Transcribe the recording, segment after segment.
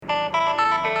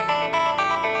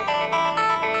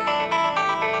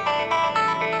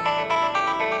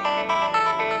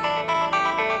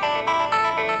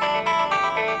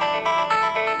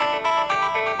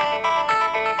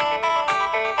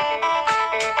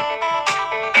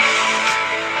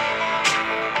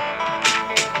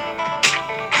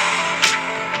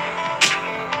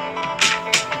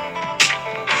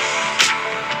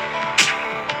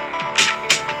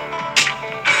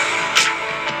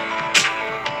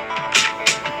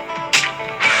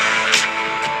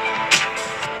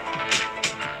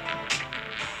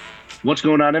What's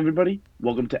going on, everybody?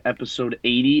 Welcome to episode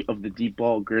 80 of the Deep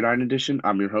Ball Gridiron Edition.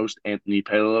 I'm your host, Anthony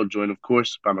Paolo, joined, of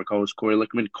course, by my co-host, Corey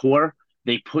Lickman. Core,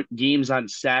 they put games on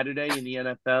Saturday in the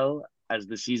NFL as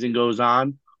the season goes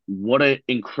on. What an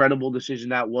incredible decision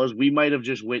that was. We might have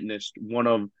just witnessed one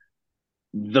of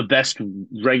the best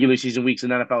regular season weeks in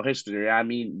NFL history. I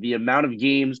mean, the amount of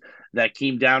games that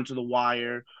came down to the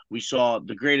wire. We saw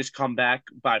the greatest comeback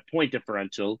by point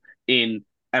differential in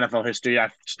NFL history. I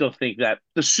still think that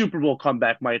the Super Bowl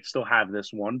comeback might still have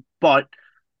this one, but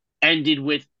ended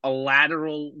with a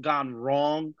lateral gone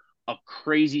wrong, a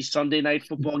crazy Sunday night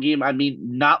football game. I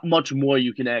mean, not much more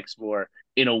you can ask for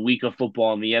in a week of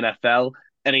football in the NFL.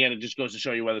 And again, it just goes to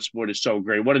show you why the sport is so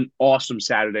great. What an awesome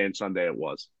Saturday and Sunday it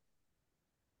was.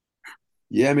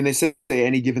 Yeah, I mean, they say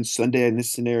any given Sunday in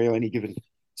this scenario, any given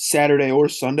Saturday or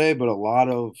Sunday, but a lot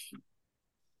of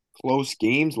close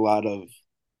games, a lot of,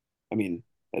 I mean,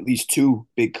 at least two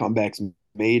big comebacks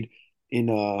made in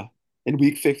in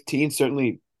week 15.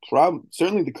 Certainly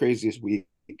the craziest week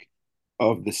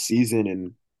of the season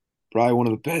and probably one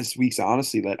of the best weeks,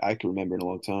 honestly, that I can remember in a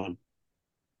long time.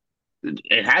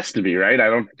 It has to be, right? I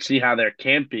don't see how there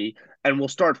can't be. And we'll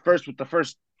start first with the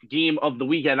first game of the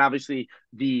weekend. Obviously,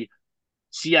 the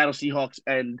Seattle Seahawks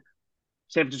and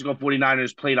San Francisco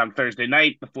 49ers played on Thursday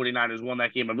night. The 49ers won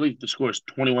that game. I believe the score is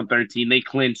 21-13. They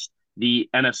clinched the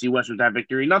NFC West with that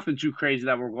victory. Nothing too crazy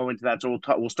that we're going to that. So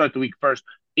we'll start the week first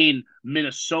in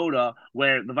Minnesota,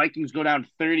 where the Vikings go down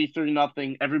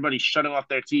 33-0. Everybody's shutting off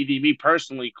their TV. Me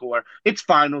personally, Core, it's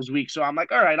finals week. So I'm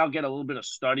like, all right, I'll get a little bit of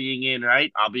studying in,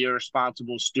 right? I'll be a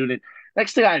responsible student.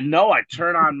 Next thing I know, I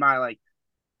turn on my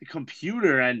the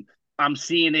computer and I'm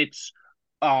seeing it's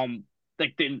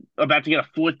like they about to get a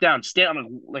fourth down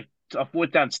stand, like a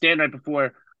fourth down stand right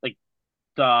before like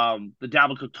the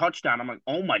Dalvin Cook touchdown. I'm like,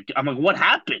 oh my, I'm like, what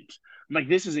happened? I'm like,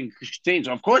 this is insane.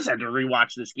 So of course I had to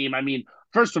rewatch this game. I mean,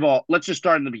 first of all, let's just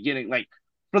start in the beginning. Like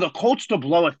for the Colts to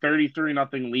blow a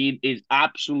 33-0 lead is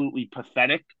absolutely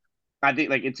pathetic. I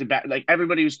think like it's about like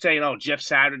everybody was saying, oh, Jeff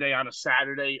Saturday on a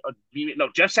Saturday. No,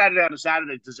 Jeff Saturday on a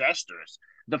Saturday, disastrous.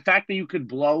 The fact that you could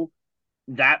blow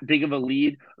that big of a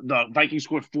lead. The Vikings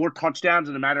scored four touchdowns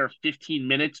in a matter of 15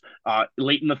 minutes,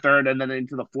 late in the third and then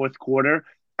into the fourth quarter.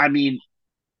 I mean,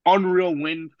 unreal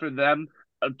win for them.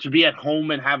 To be at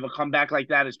home and have a comeback like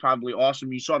that is probably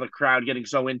awesome. You saw the crowd getting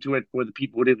so into it for the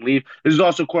people who didn't leave. This is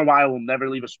also core why I will never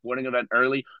leave a sporting event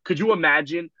early. Could you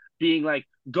imagine being like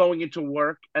going into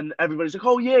work and everybody's like,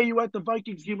 "Oh yeah, you were at the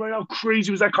Vikings game right now?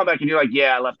 Crazy was that comeback?" And you're like,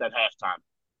 "Yeah, I left at halftime."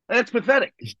 That's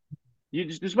pathetic.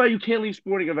 This is why you can't leave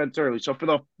sporting events early. So for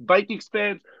the Vikings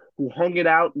fans who hung it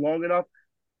out long enough,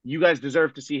 you guys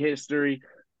deserve to see history.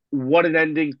 What an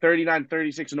ending.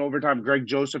 39-36 in overtime. Greg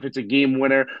Joseph hits a game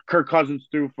winner. Kirk Cousins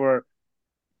threw for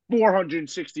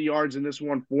 460 yards in this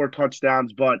one, four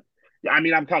touchdowns. But I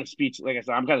mean, I'm kind of speechless. Like I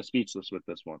said, I'm kind of speechless with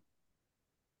this one.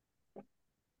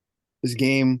 This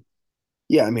game,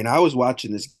 yeah, I mean, I was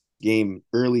watching this game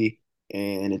early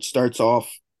and it starts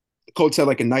off. The Colts had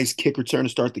like a nice kick return to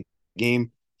start the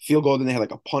game, field goal, then they had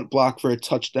like a punt block for a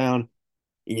touchdown.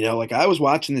 Like I was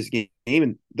watching this game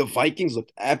and the Vikings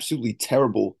looked absolutely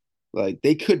terrible. Like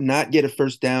they could not get a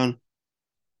first down.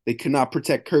 They could not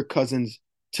protect Kirk Cousins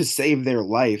to save their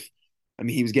life. I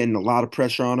mean, he was getting a lot of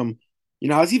pressure on him.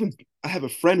 I have a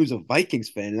friend who's a Vikings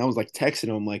fan, and I was like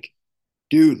texting him, like,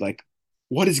 dude, like,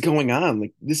 what is going on?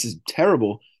 Like, this is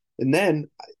terrible. And then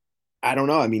I don't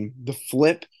know. I mean, the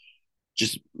flip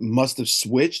just must have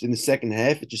switched in the second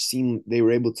half. It just seemed they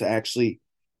were able to actually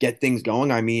get things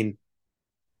going. I mean,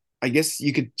 I guess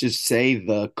you could just say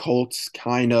the Colts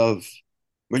kind of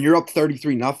when you're up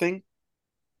 33 nothing,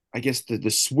 I guess the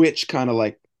switch kind of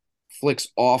like flicks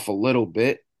off a little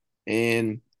bit.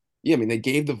 And yeah, I mean they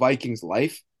gave the Vikings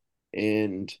life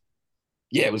and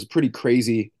yeah, it was a pretty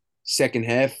crazy second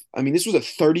half. I mean, this was a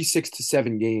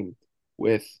 36-7 game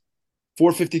with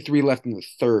 4:53 left in the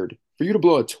third. For you to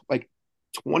blow like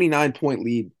 29-point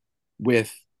lead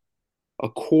with a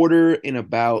quarter in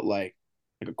about like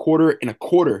a quarter and a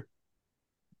quarter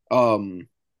um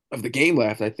of the game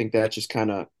left. I think that's just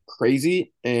kind of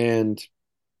crazy. And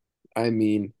I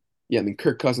mean, yeah, I mean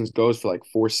Kirk Cousins goes for like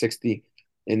 460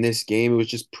 in this game. It was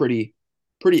just pretty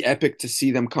epic to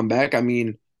see them come back. I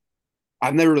mean,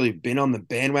 I've never really been on the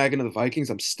bandwagon of the Vikings.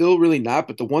 I'm still really not,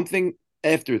 but the one thing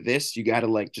after this, you gotta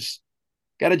like just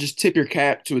tip your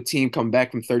cap to a team coming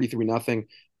back from 33 nothing.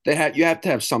 You have to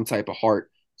have some type of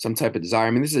heart, some type of desire.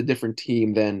 I mean, this is a different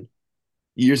team than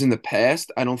years in the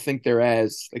past. I don't think they're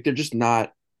as like they're just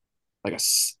not like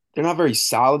they're not very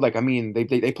solid. Like I mean, they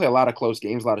play a lot of close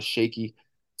games, a lot of shaky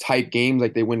type games.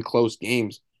 Like they win close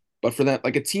games, but for that,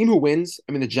 like a team who wins,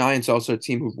 I mean, the Giants also a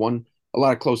team who've won a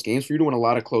lot of close games. For you to win a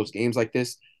lot of close games like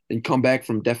this and come back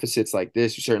from deficits like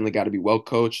this, you certainly got to be well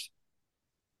coached.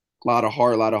 A lot of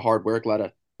hard work, a lot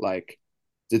of like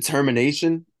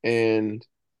determination. And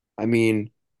I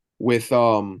mean, with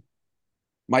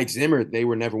Mike Zimmer, they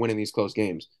were never winning these close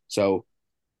games. So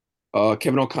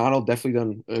Kevin O'Connell definitely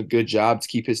done a good job to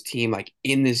keep his team like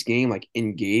in this game, like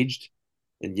engaged.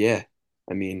 And yeah,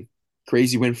 I mean,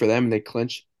 crazy win for them. They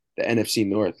clinch the NFC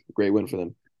North. Great win for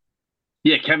them.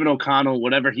 Yeah, Kevin O'Connell,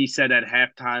 whatever he said at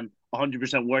halftime,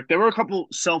 100% worked. There were a couple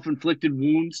self-inflicted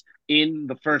wounds in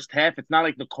the first half. It's not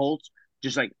like the Colts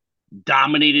just like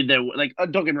dominated their like.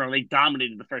 Don't get me wrong, they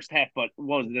dominated the first half, but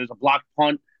what was it? There's a blocked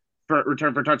punt for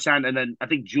return for a touchdown, and then I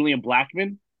think Julian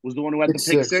Blackman was the one who had the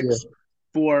pick 6-6, yeah. six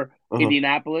for Uh-huh.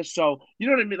 Indianapolis. So you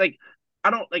know what I mean? Like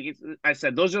I don't like. I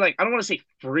said those are like I don't want to say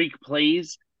freak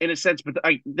plays in a sense, but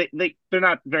like they're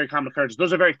not very common occurrences.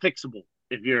 Those are very fixable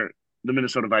if you're the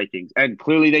Minnesota Vikings. And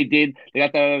clearly they did. They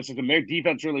got that system. Their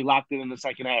defense really locked in the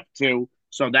second half, too.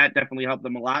 So that definitely helped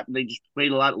them a lot. And they just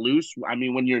played a lot loose. I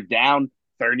mean, when you're down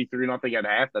 33 nothing at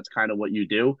half, that's kind of what you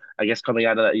do. I guess coming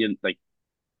out of that,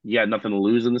 you got nothing to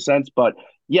lose in the sense. But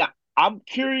yeah, I'm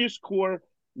curious, Core,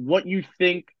 what you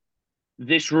think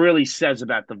this really says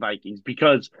about the Vikings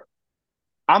because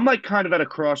I'm like kind of at a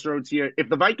crossroads here. If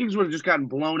the Vikings would have just gotten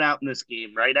blown out in this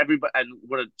game, right? Everybody and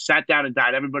would have sat down and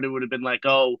died. Everybody would have been like,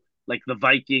 "Oh, like the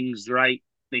Vikings, right?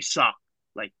 They suck.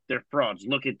 Like they're frauds.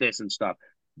 Look at this and stuff."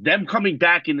 Them coming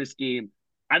back in this game,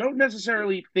 I don't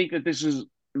necessarily think that this is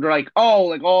like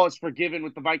oh it's forgiven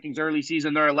with the Vikings early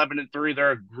season. They're 11-3.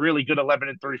 They're a really good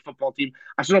 11-3 football team.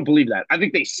 I still don't believe that. I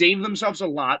think they saved themselves a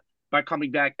lot by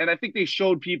coming back, and I think they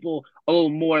showed people a little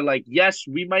more like, yes,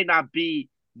 we might not be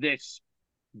this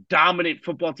dominant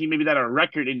football team, maybe that our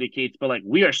record indicates, but like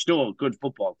we are still a good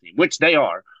football team, which they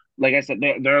are. Like I said,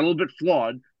 they're a little bit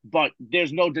flawed, but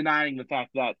there's no denying the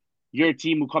fact that you're a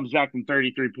team who comes back from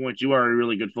 33 points. You are a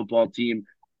really good football team.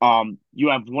 You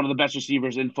have one of the best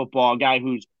receivers in football, a guy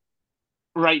who's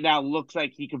right now looks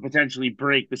like he could potentially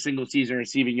break the single season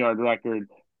receiving yard record.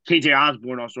 KJ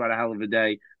Osborne also had a hell of a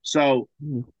day. So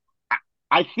I,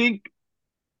 I think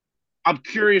I'm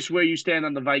curious where you stand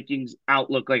on the Vikings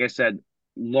outlook. Like I said,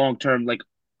 long term, like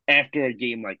after a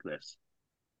game like this.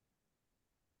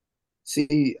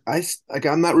 See, like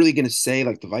I'm not really gonna say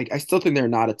like the Vikings. I still think they're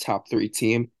not a top three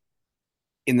team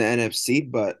in the NFC,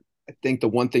 but I think the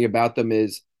one thing about them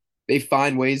is they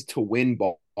find ways to win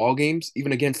ball games,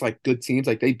 even against like good teams.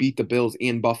 Like they beat the Bills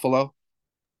in Buffalo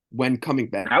when coming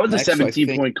That was a back. So I 17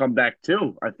 think, point comeback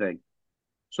too, I think.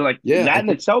 So like yeah, I that in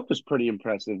think itself is pretty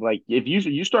impressive. Like if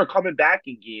you start coming back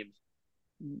in games,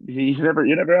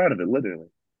 you're never out of it, literally.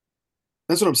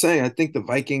 that's what I'm saying. I think the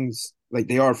Vikings, like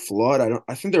they are flawed.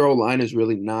 I think their O line is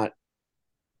really not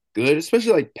good,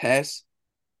 especially like pass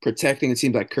protecting. It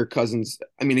seems like Kirk Cousins.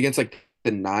 I mean, against like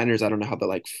the Niners, I don't know how they're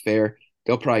like fair.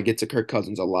 They'll probably get to Kirk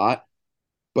Cousins a lot.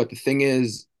 But the thing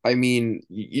is, I mean,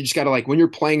 you just got to like when you're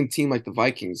playing a team like the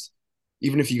Vikings,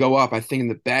 even if you go up, I think in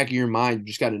the back of your mind, you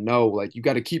just got to know like you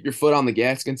got to keep your foot on the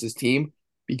gas against this team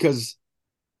because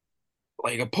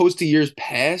like opposed to years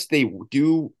past, they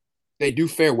do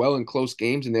fare well in close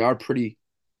games and they are pretty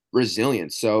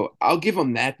resilient. So I'll give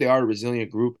them that. They are a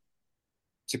resilient group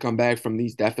to come back from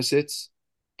these deficits,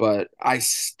 but I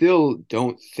still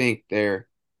don't think they're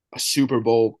a Super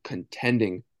Bowl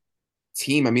contending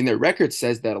team. I mean, their record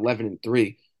says that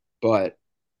 11-3, but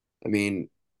I mean,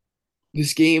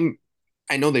 this game,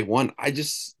 I know they won.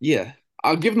 Yeah,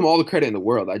 I'll give them all the credit in the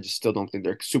world. I just still don't think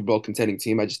they're a Super Bowl contending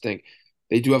team. I just think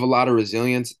they do have a lot of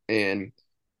resilience. And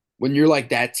when you're like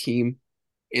that team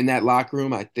in that locker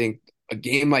room, I think a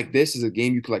game like this is a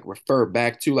game you could like refer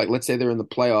back to. Like, let's say they're in the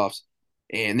playoffs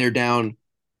and they're down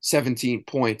 17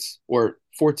 points or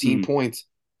 14 Mm. points.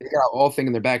 They got all thing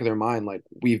in the back of their mind, like,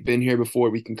 we've been here before,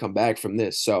 we can come back from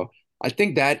this. So I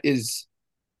think that is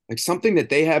like something that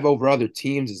they have over other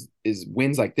teams is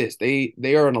wins like this. They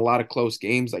are in a lot of close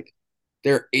games. Like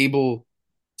they're able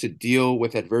to deal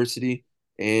with adversity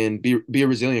and be a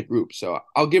resilient group. So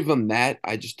I'll give them that.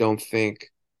 I just don't think.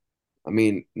 I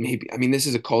mean, this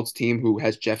is a Colts team who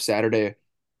has Jeff Saturday, a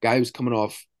guy who's coming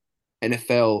off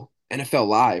NFL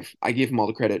Live. I give him all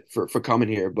the credit for coming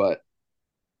here, but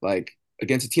like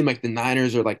against a team like the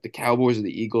Niners or like the Cowboys or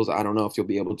the Eagles, I don't know if you'll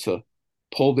be able to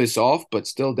pull this off, but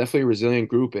still definitely a resilient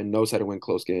group and knows how to win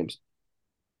close games.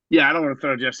 Yeah, I don't want to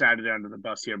throw Jeff Saturday under the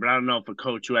bus here, but I don't know if a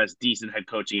coach who has decent head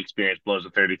coaching experience blows a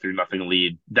 33 nothing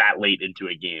lead that late into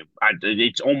a game.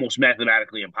 It's almost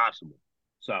mathematically impossible.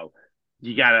 So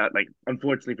you gotta like,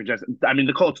 unfortunately for Jeff, I mean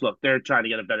the Colts look, they're trying to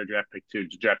get a better draft pick to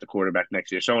draft a quarterback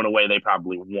next year. So in a way, they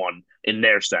probably won in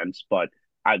their sense, but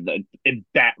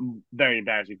that very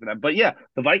embarrassing for them. But yeah,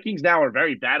 the Vikings now are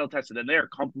very battle tested and they are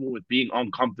comfortable with being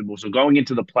uncomfortable. So going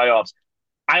into the playoffs,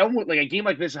 I almost like a game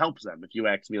like this helps them. If you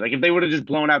ask me, like if they would have just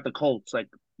blown out the Colts, like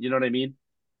you know what I mean.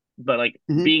 But like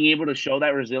Hmm. being able to show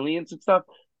that resilience and stuff,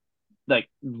 like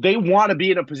they want to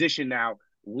be in a position now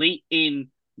late in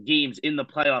games in the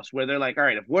playoffs where they're like, all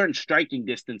right, if we're in striking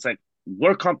distance, like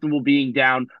we're comfortable being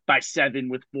down by 7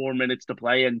 with 4 minutes to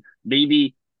play, and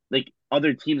maybe like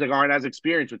other teams like aren't as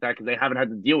experienced with that because they haven't had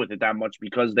to deal with it that much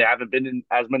because they haven't been in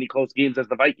as many close games as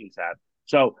the Vikings have.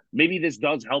 So maybe this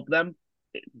does help them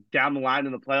down the line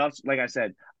in the playoffs. Like I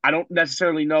said, I don't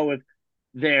necessarily know if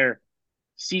their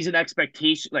season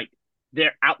expectation, like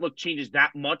their outlook changes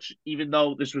that much, even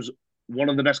though this was one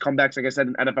of the best comebacks, like I said,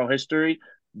 in NFL history.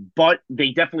 But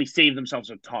they definitely saved themselves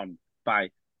a ton by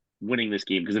winning this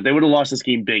game. Because if they would have lost this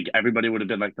game big, everybody would have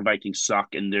been like the Vikings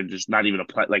suck and they're just not even a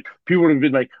play. Like people would have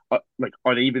been like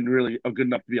are they even really good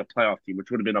enough to be a playoff team?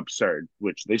 Which would have been absurd,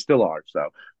 which they still are. So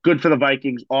good for the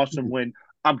Vikings, awesome win.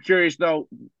 I'm curious though,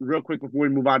 real quick before we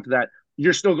move on to that,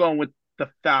 you're still going with the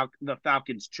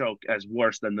Falcons choke as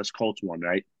worse than this Colts one,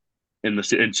 right?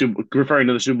 Referring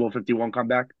to the Super Bowl 51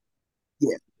 comeback.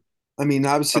 Yeah, I mean,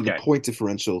 obviously the Okay, point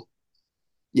differential.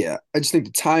 Yeah, I just think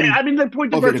the yeah, time I mean the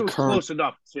point of it differential is occurring. close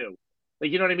enough too.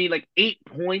 Like you know what I mean? Like 8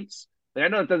 points. Like I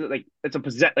know it doesn't like it's a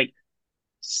possess. Like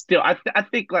still, I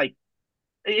think like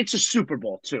it's a Super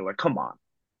Bowl too. Like come on.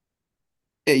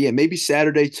 Yeah, yeah, maybe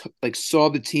Saturday like saw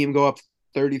the team go up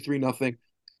 33-0,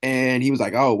 and he was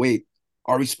like, "Oh wait,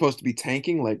 are we supposed to be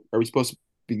tanking? Like, are we supposed to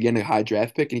be getting a high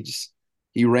draft pick?" And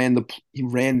he ran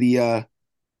the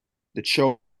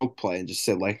choke play and just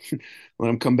said like, "Let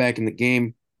him come back in the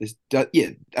game." Yeah,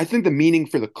 I think the meaning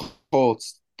for the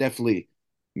Colts definitely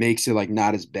makes it like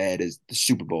not as bad as the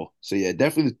Super Bowl. So yeah,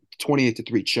 definitely the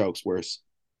 28-3 chokes worse.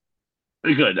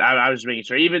 Good. I was making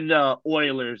sure. Even the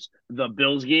Oilers, the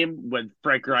Bills game when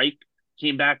Frank Reich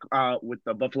came back with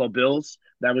the Buffalo Bills,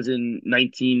 that was in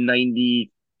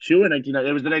 1992 and 1990.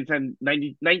 It was the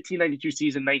 1992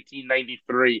 season.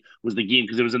 1993 was the game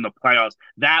because it was in the playoffs.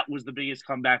 That was the biggest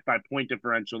comeback by point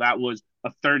differential. That was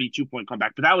a 32-point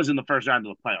comeback, but that was in the first round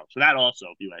of the playoffs. So that also,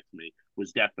 if you ask me,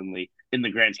 was definitely in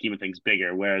the grand scheme of things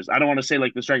bigger. Whereas I don't want to say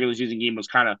like this regular season game was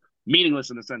kind of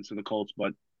meaningless in a sense for the Colts,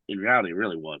 but in reality, it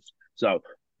really was. So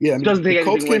Yeah, I mean doesn't the take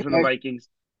anything Colts away came from the back. Vikings.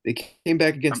 They came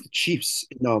back against Um, the Chiefs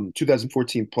in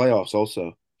 2014 playoffs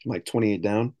also from like 28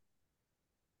 down.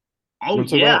 You oh know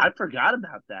what I'm yeah, talking I forgot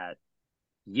about that.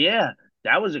 Yeah,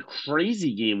 that was a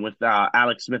crazy game with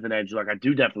Alex Smith and Andrew Luck. I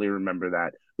do definitely remember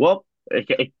that. Well,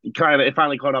 it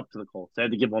finally caught up to the Colts. They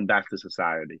had to give one back to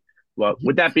society. Well, about?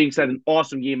 with that being said, an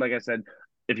awesome game. Like I said,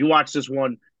 if you watch this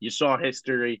one, you saw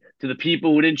history. To the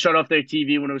people who didn't shut off their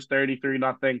TV when it was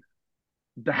 33-0,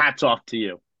 the hats off to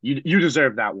you. You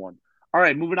deserve that one. All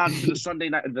right, moving on to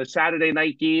the Saturday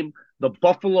night game. The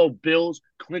Buffalo Bills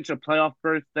clinch a playoff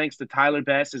berth thanks to Tyler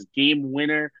Bass's game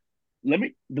winner.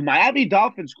 The Miami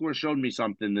Dolphins score showed me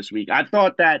something this week. I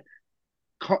thought that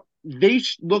they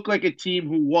look like a team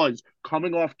who was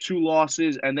coming off 2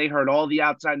 losses and they heard all the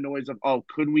outside noise of, oh,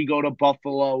 could we go to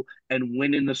Buffalo and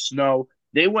win in the snow?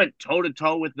 They went toe to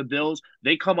toe with the Bills.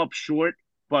 They come up short,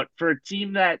 but for a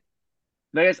team that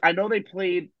I know they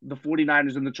played the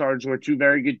 49ers and the Chargers, who are two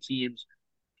very good teams.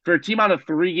 For a team on a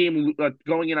 3 game,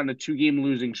 going in on a 2 game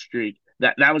losing streak,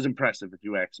 that was impressive, if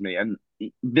you ask me. And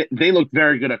they looked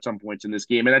very good at some points in this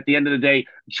game. And at the end of the day,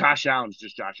 Josh Allen's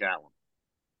just Josh Allen.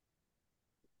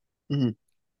 Mhm.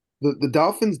 The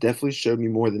Dolphins definitely showed me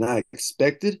more than I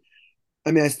expected.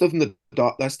 I mean, I still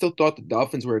thought the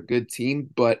Dolphins were a good team,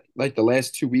 but like the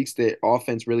last 2 weeks, their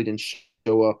offense really didn't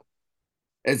show up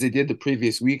as they did the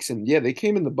previous weeks. And yeah, they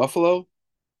came into Buffalo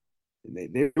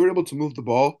and they were able to move the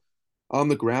ball on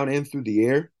the ground and through the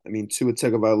air. I mean, Tua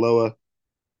Tagovailoa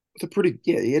with a pretty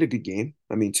yeah, he had a good game.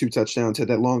 I mean, 2 touchdowns, had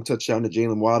that long touchdown to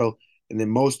Jalen Waddle, and then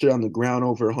Mostert on the ground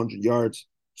over 100 yards.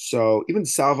 So even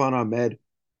Salvon Ahmed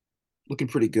looking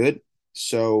pretty good.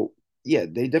 So yeah,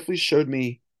 they definitely showed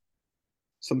me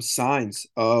some signs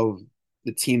of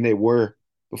the team they were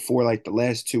before like the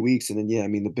last 2 weeks. And then yeah, I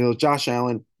mean the Bills, Josh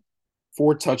Allen,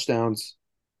 4 touchdowns,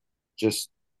 just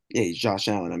yeah, he's Josh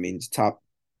Allen. I mean, he's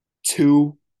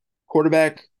two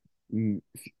quarterback, mm,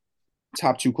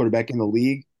 top two quarterback in the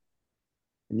league.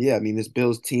 And yeah, I mean this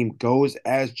Bills team goes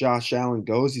as Josh Allen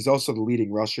goes. He's also the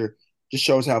leading rusher. Just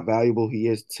shows how valuable he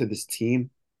is to this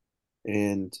team.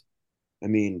 And I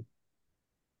mean,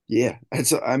 yeah,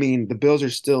 I mean, the Bills are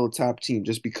still a top team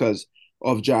just because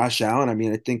of Josh Allen. I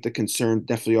mean, I think the concern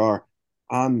definitely are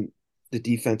on the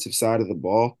defensive side of the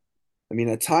ball. I mean,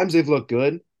 at times they've looked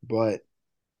good, but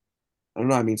I don't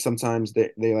know. I mean, sometimes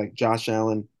they like Josh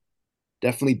Allen.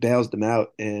 definitely bails them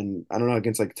out. And I don't know,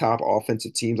 against like top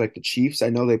offensive teams like the Chiefs, I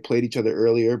know they played each other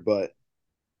earlier, but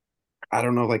I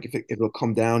don't know like if it'll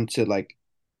come down to like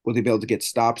will they be able to get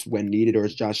stops when needed, or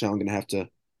is Josh Allen gonna have to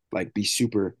like be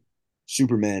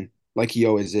Superman like he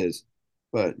always is.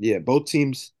 But yeah, both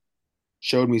teams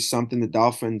showed me something. The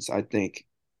Dolphins, I think,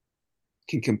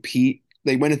 can compete.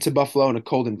 They went into Buffalo in a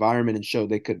cold environment and showed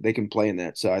they can play in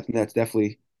that. So I think that's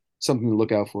definitely something to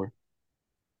look out for.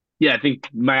 Yeah, I think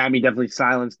Miami definitely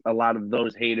silenced a lot of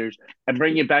those haters. And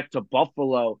bringing it back to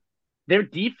Buffalo, their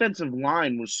defensive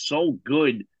line was so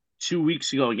good 2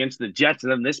 weeks ago against the Jets,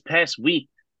 and then this past week,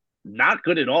 not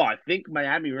good at all. I think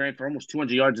Miami ran for almost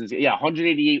 200 yards. Yeah,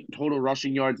 188 total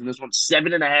rushing yards in this one.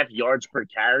 7.5 yards per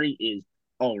carry is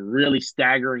a really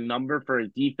staggering number for a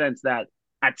defense that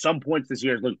at some points this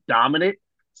year has looked dominant.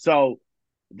 So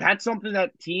that's something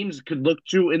that teams could look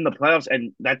to in the playoffs,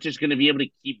 and that's just going to be able to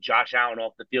keep Josh Allen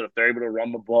off the field if they're able to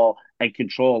run the ball and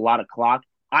control a lot of clock.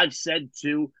 I've said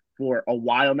too for a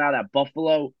while now that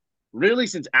Buffalo, really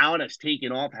since Allen has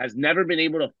taken off, has never been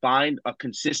able to find a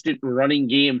consistent running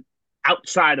game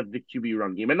outside of the QB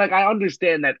run game. And like I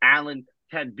understand that Allen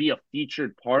can be a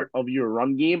featured part of your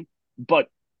run game, but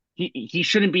he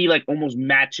shouldn't be like almost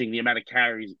matching the amount of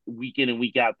carries week in and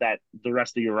week out that the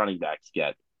rest of your running backs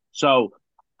get. So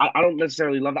I don't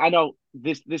necessarily love it. I know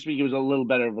this week it was a little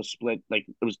better of a split. Like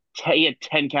it was he had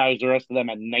 10 carries, the rest of them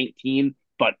at 19,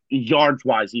 but yards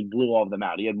wise, he blew all of them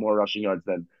out. He had more rushing yards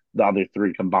than the other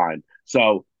three combined. So,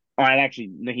 all right, actually,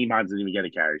 Naheem Hines didn't even get a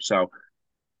carry. So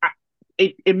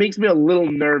it makes me a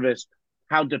little nervous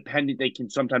how dependent they can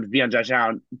sometimes be on Josh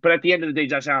Allen. But at the end of the day,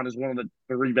 Josh Allen is one of the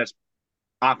three best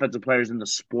offensive players in the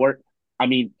sport. I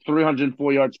mean,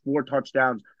 304 yards, 4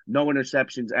 touchdowns, no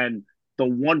interceptions, and the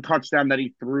one touchdown that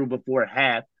he threw before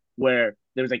half, where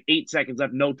there was like 8 seconds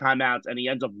left, no timeouts, and he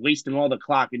ends up wasting all the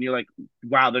clock. And you're like,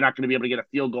 wow, they're not going to be able to get a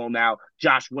field goal now.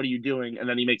 Josh, what are you doing? And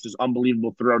then he makes this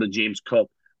unbelievable throw to James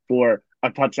Cook for a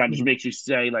touchdown, which Mhm. makes you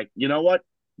say, like, you know what?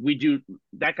 We do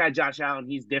that guy, Josh Allen,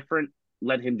 he's different.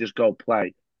 Let him just go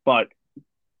play. But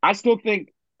I still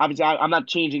think, obviously, I'm not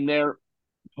changing their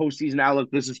postseason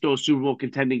outlook. This is still a Super Bowl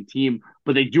contending team,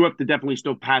 but they do have to definitely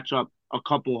still patch up a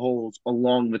couple holes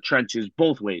along the trenches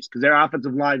both ways because their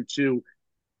offensive line too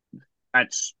at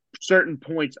certain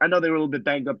points. I know they were a little bit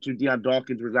banged up too. Deion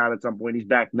Dawkins was out at some point. He's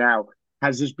back now.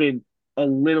 Has just been a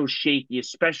little shaky,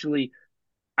 especially.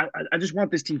 I just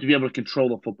want this team to be able to control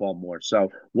the football more.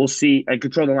 So we'll see and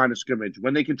control the line of scrimmage.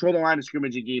 When they control the line of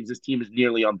scrimmage in games, this team is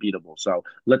nearly unbeatable. So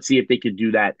let's see if they can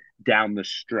do that down the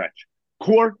stretch.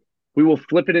 Core, we will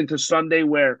flip it into Sunday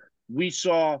where we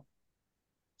saw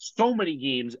so many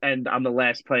games end on the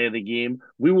last play of the game.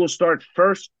 We will start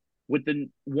first with the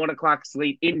 1 o'clock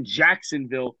slate in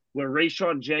Jacksonville, where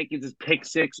Rayshon Jenkins' pick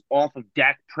six off of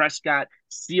Dak Prescott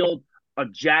sealed a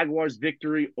Jaguars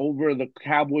victory over the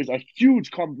Cowboys, a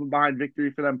huge come from behind victory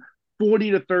for them.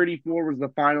 40-34 was the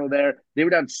final there. They were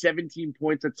down 17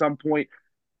 points at some point.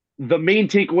 The main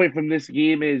takeaway from this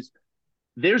game is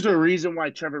there's a reason why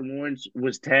Trevor Lawrence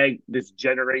was tagged this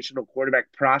generational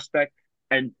quarterback prospect.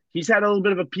 And he's had a little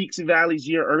bit of a peaks and valleys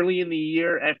year early in the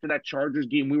year after that Chargers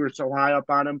game. We were so high up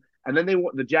on him. And then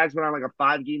the Jags went on like a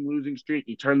 5 game losing streak.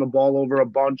 He turned the ball over a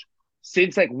bunch.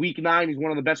 Since like week 9, he's one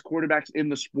of the best quarterbacks in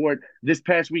the sport. This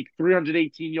past week,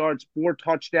 318 yards, 4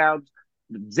 touchdowns.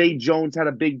 Zay Jones had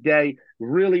a big day.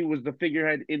 Really was the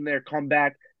figurehead in their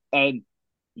comeback. And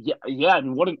yeah. I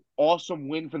mean, what an awesome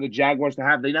win for the Jaguars to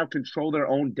have. They now control their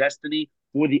own destiny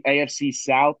for the AFC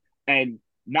South, and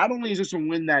not only is this a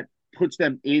win that puts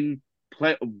them in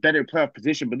better playoff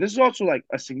position, but this is also like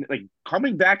like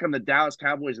coming back on the Dallas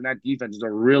Cowboys and that defense is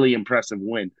a really impressive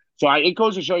win. So it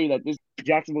goes to show you that this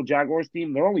Jacksonville Jaguars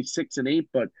team, they're only 6-8,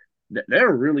 but they're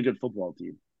a really good football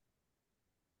team.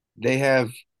 They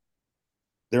have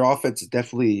their offense has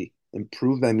definitely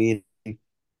improved. I mean,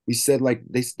 we said like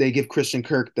they give Christian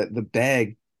Kirk that the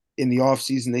bag in the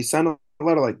offseason. They signed a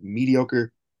lot of like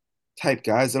mediocre type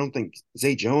guys. I don't think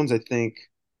Zay Jones, I think,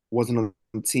 wasn't on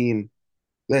the team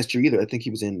last year either. I think he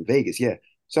was in Vegas. Yeah.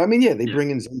 So I mean, yeah, they Yeah.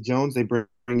 bring in Zay Jones, they bring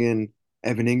in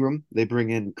Evan Ingram, they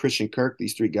bring in Christian Kirk,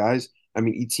 these three guys. I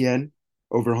mean, ETN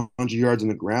over 100 yards on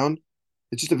the ground.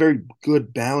 It's just a very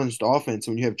good balanced offense.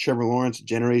 When you have Trevor Lawrence,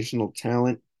 generational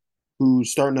talent,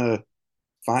 who's starting to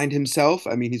find himself.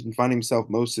 I mean, he's been finding himself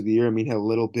most of the year. I mean, he had a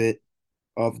little bit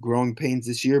of growing pains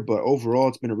this year, but overall,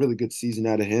 it's been a really good season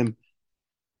out of him.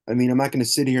 I mean, I'm not going to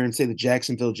sit here and say the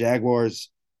Jacksonville Jaguars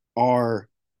are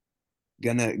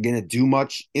gonna do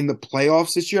much in the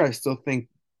playoffs this year. I still think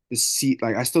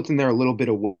I still think they're a little bit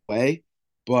away.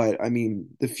 But I mean,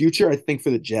 the future I think for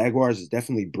the Jaguars is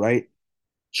definitely bright.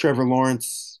 Trevor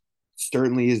Lawrence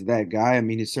certainly is that guy. I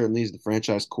mean, he certainly is the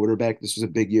franchise quarterback. This was a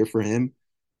big year for him,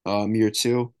 year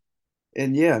two.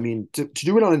 And yeah, I mean, to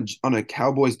do it on a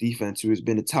Cowboys defense who has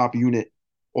been a top unit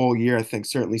all year, I think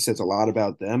certainly says a lot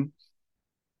about them.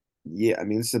 Yeah, I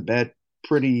mean, this is a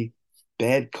pretty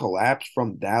bad collapse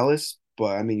from Dallas,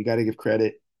 but I mean, you got to give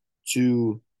credit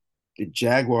to the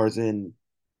Jaguars. And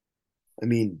I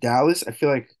mean, Dallas, I feel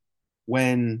like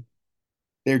when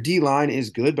their D line is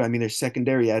good, but I mean, their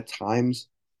secondary at times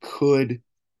could,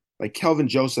 like Kelvin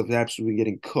Joseph, is absolutely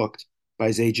getting cooked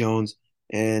by Zay Jones.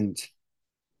 And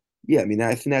yeah, I mean,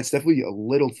 I think that's definitely a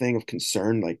little thing of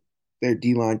concern. Like their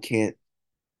D line can't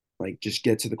like just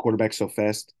get to the quarterback so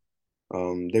fast.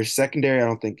 Their secondary, I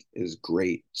don't think, is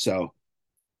great. So,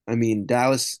 I mean,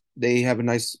 Dallas, they have a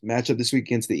nice matchup this week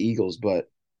against the Eagles, but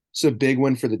it's a big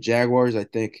win for the Jaguars. I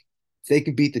think if they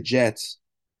can beat the Jets,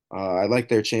 I like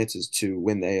their chances to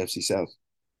win the AFC South.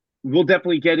 We'll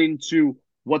definitely get into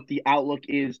what the outlook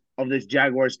is of this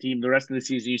Jaguars team the rest of the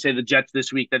season. You say the Jets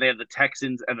this week, then they have the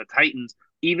Texans and the Titans.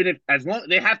 Even if, as long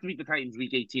they have to beat the Titans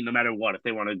week 18, no matter what, if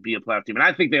they want to be a playoff team, and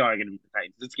I think they are going to beat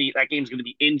the Titans. That game's going to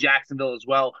be in Jacksonville as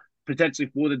well, potentially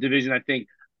for the division. I think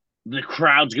the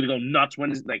crowd's going to go nuts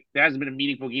when it's like there hasn't been a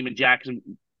meaningful game in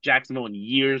Jacksonville in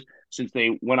years since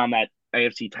they went on that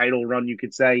AFC title run, you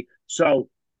could say. So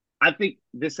I think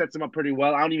this sets them up pretty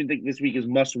well. I don't even think this week is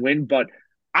must win, but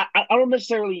I don't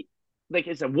necessarily, like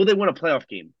I said, will they win a playoff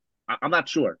game? I'm not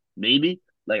sure. Maybe.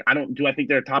 Like I don't do I think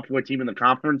they're a top four team in the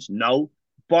conference? No.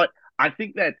 But I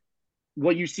think that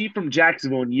what you see from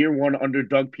Jacksonville in year one under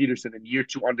Doug Peterson and year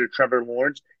two under Trevor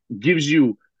Lawrence gives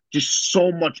you just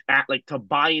so much at like to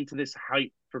buy into this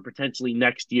hype for potentially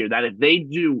next year that if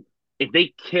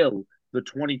they kill the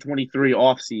 2023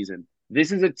 offseason,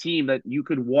 this is a team that you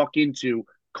could walk into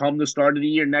come the start of the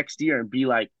year next year and be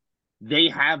like, they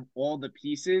have all the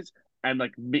pieces. And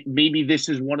like maybe this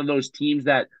is one of those teams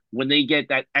that when they get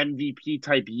that MVP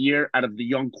type year out of the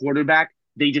young quarterback,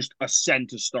 they just ascend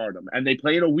to stardom. And they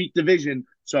play in a weak division.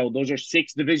 So those are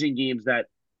six division games that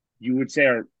you would say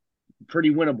are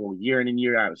pretty winnable year in and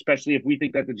year out, especially if we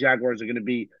think that the Jaguars are going to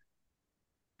be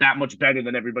that much better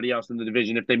than everybody else in the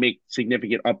division if they make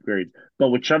significant upgrades. But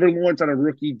with Trevor Lawrence on a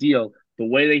rookie deal, the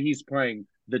way that he's playing,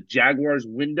 the Jaguars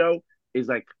window is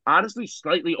like honestly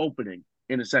slightly opening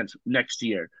in a sense next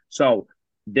year. So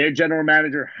their general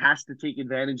manager has to take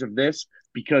advantage of this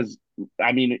because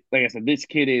I mean, like I said, this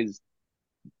kid is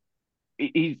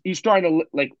he's starting to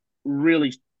like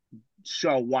really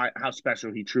show why how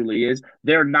special he truly is.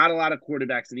 There are not a lot of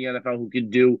quarterbacks in the NFL who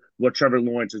can do what Trevor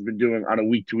Lawrence has been doing on a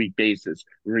week to week basis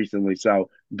recently. So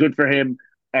good for him.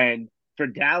 And for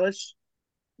Dallas,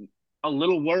 a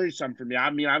little worrisome for me. I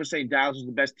mean, I was saying Dallas is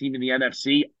the best team in the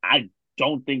NFC. I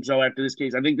don't think so after this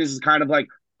case. I think this is kind of like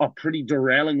a pretty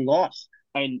derailing loss.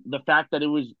 And the fact that it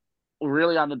was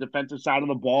really on the defensive side of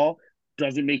the ball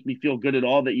doesn't make me feel good at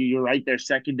all. That you're right, their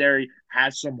secondary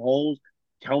has some holes.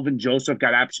 Kelvin Joseph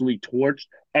got absolutely torched.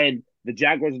 And the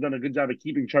Jaguars have done a good job of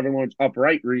keeping Trevor Lawrence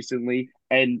upright recently.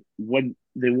 And when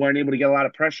they weren't able to get a lot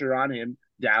of pressure on him,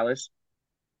 Dallas,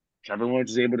 Trevor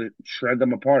Lawrence is able to shred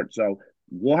them apart. So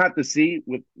we'll have to see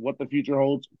with what the future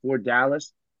holds for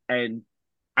Dallas. And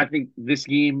I think this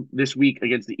game this week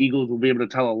against the Eagles will be able to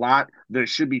tell a lot. They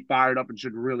should be fired up and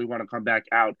should really want to come back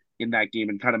out in that game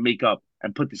and kind of make up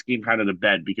and put this game kind of to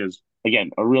bed because, again,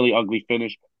 a really ugly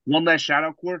finish. One last shout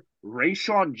out, Core.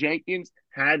 Rayshawn Jenkins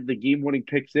had the game winning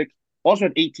pick six, also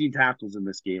had 18 tackles in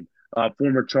this game.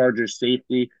 Former Chargers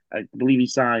safety. I believe he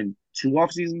signed 2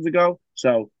 off seasons ago.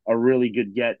 So a really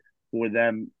good get for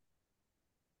them.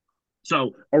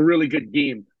 So a really good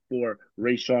game for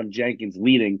Rayshawn Jenkins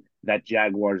leading that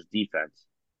Jaguars defense.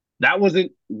 That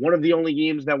wasn't one of the only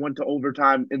games that went to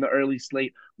overtime in the early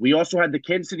slate. We also had the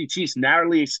Kansas City Chiefs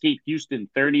narrowly escape Houston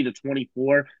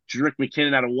 30-24. Jerick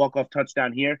McKinnon had a walk-off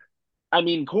touchdown here. I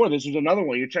mean, Core, this was another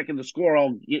one. You're checking the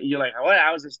score. You're like,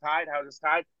 how is this tied? How is this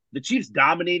tied? The Chiefs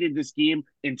dominated this game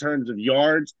in terms of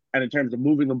yards and in terms of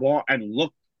moving the ball and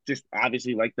looked just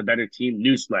obviously like the better team.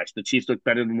 Newsflash, the Chiefs looked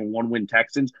better than the one-win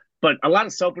Texans. But a lot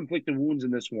of self-inflicted wounds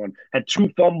in this one. Had two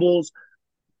fumbles,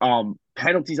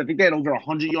 penalties. I think they had over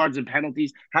 100 yards in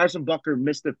penalties. Harrison Butker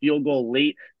missed a field goal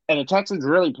late. And the Texans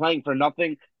really playing for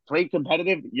nothing. Played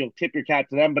competitive. You'll tip your cap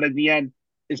to them. But at the end,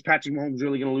 is Patrick Mahomes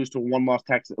really going to lose to a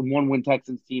one-win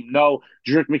Texans team? No.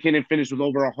 Jerick McKinnon finished with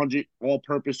over 100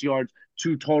 all-purpose yards,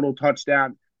 2 total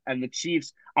touchdowns. And the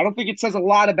Chiefs, I don't think it says a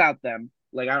lot about them.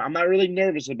 Like, I'm not really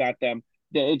nervous about them.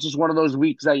 It's just one of those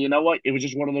weeks that, you know what? It was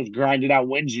just one of those grinded out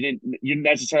wins. You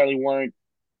necessarily weren't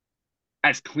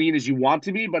as clean as you want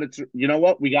to be, but it's, you know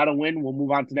what? We got to win. We'll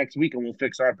move on to next week and we'll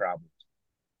fix our problems.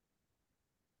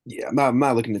 Yeah, I'm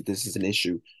not looking at this as an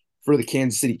issue. for the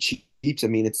Kansas City Chiefs. I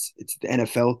mean, it's the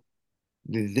NFL.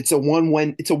 It's a one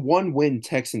win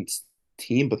Texans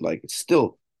team, but like it's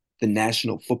still the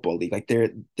National Football League. Like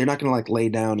they're not gonna like lay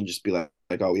down and just be like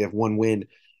oh, we have one win.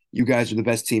 You guys are the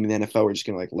best team in the NFL. We're just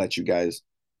gonna like let you guys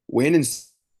win. And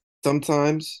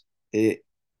sometimes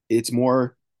it's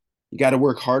more you got to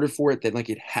work harder for it than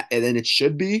than it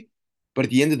should be. But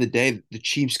at the end of the day, the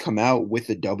Chiefs come out with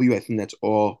a W. I think that's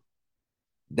all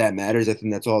that matters. I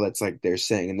think that's all that's like they're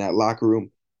saying in that locker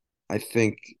room. I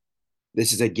think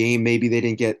this is a game maybe they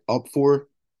didn't get up for.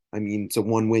 I mean, it's a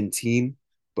one-win team,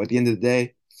 but at the end of the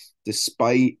day,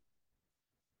 despite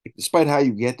despite how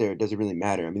you get there, it doesn't really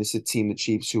matter. I mean, this is a team, the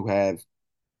Chiefs, who have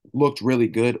looked really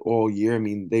good all year. I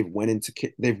mean, they've went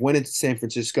into San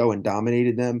Francisco and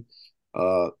dominated them.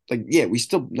 Like yeah, we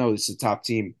still know this is a top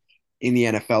team in the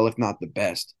NFL, if not the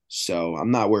best. So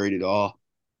I'm not worried at all.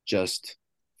 Just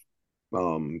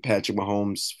Patrick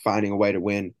Mahomes finding a way to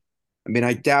win. I mean,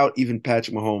 I doubt even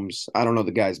Patrick Mahomes, I don't know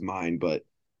the guy's mind, but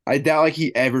I doubt like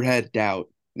he ever had doubt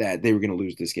that they were going to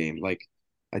lose this game. Like,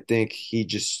 I think he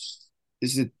just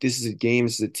this is a game,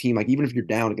 this is a team. Like, even if you're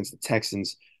down against the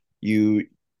Texans, you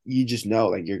you just know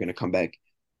like you're going to come back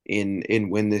and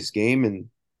win this game. And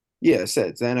yeah, I said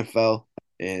it's the NFL,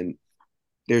 and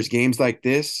there's games like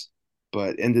this,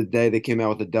 but end of the day, they came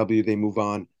out with a W. They move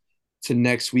on to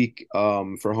next week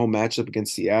for a home matchup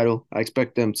against Seattle. I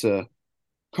expect them to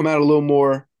come out a little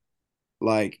more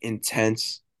like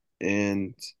intense,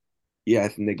 and yeah, I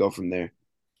think they go from there.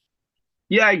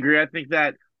 Yeah, I agree. I think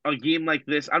that a game like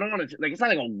this, I don't want to like it's not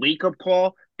like a wake up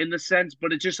call in the sense,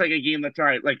 but it's just like a game that's all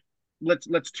right. Like let's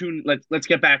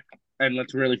get back and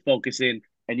let's really focus in.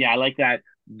 And yeah, I like that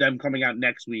them coming out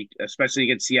next week, especially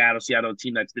against Seattle. Seattle, a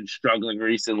team that's been struggling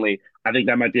recently. I think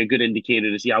that might be a good indicator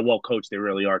to see how well coached they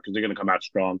really are because they're going to come out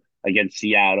strong against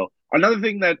Seattle. Another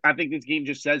thing that I think this game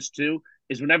just says too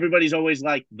is when everybody's always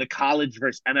like the college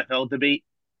versus NFL debate,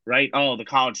 right? Oh, the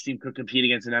college team could compete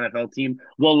against an NFL team.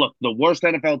 Well, look, the worst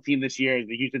NFL team this year is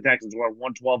the Houston Texans, who are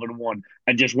 112-1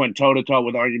 and just went toe to toe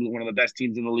with arguably one of the best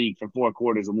teams in the league for 4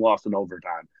 quarters and lost in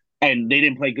overtime. And they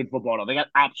didn't play good football at all. They got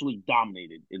absolutely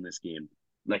dominated in this game.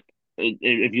 Like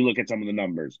if you look at some of the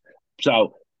numbers.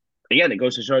 So again, it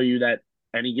goes to show you that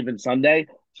any given Sunday,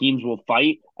 teams will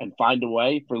fight and find a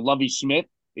way. For Lovey Smith,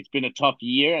 it's been a tough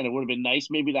year, and it would have been nice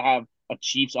maybe to have a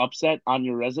Chiefs upset on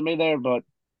your resume there, but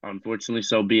unfortunately,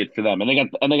 so be it for them. And they got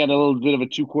a little bit of a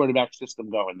two quarterback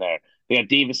system going there. They got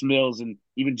Davis Mills and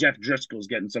even Jeff Driscoll's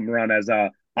getting some run as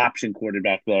a option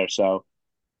quarterback there. So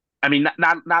I mean,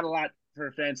 not a lot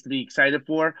for fans to be excited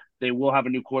for. They will have a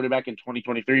new quarterback in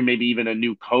 2023, maybe even a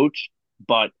new coach,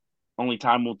 but only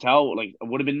time will tell. Like it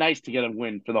would have been nice to get a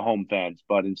win for the home fans,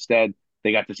 but instead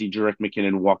they got to see Jerick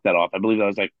McKinnon walk that off. I believe that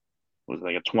was it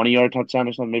like a 20-yard touchdown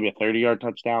or something, maybe a 30-yard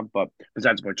touchdown. But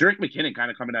besides the point, Jerick McKinnon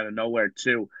kind of coming out of nowhere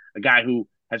too, a guy who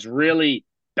has really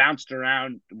bounced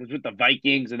around, was with the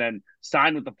Vikings and then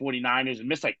signed with the 49ers and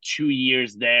missed like 2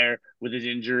 years there with his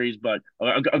injuries. But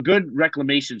a good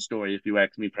reclamation story, if you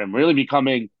ask me, for him. Really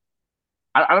becoming,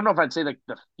 I don't know if I'd say like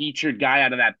the featured guy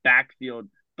out of that backfield,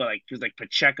 but like, because like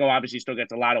Pacheco obviously still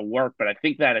gets a lot of work. But I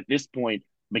think that at this point,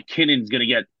 McKinnon's going to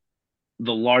get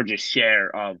the largest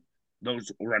share of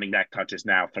those running back touches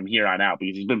now from here on out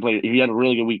because he's been playing. He had a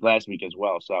really good week last week as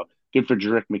well. So good for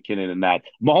Jerick McKinnon and that.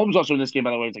 Mahomes also in this game, by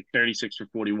the way, is like 36 for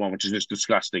 41, which is just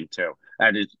disgusting too.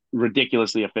 And it's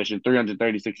ridiculously efficient.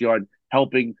 336 yards,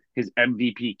 helping his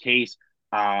MVP case.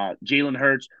 Jalen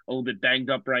Hurts a little bit banged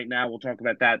up right now. We'll talk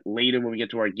about that later when we get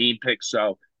to our game picks.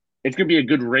 So it's gonna be a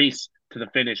good race to the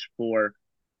finish for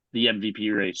the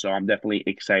MVP race. So I'm definitely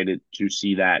excited to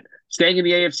see that. Staying in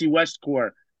the AFC West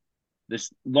core, this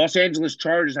Los Angeles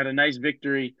Chargers had a nice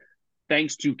victory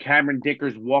thanks to Cameron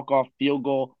Dicker's walk-off field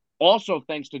goal. Also,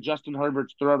 thanks to Justin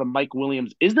Herbert's throw to Mike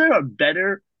Williams. Is there a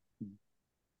better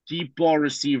deep ball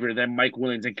receiver than Mike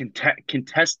Williams and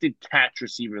contested catch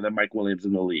receiver than Mike Williams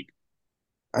in the league?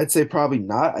 I'd say probably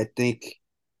not. I think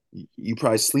you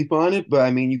probably sleep on it, but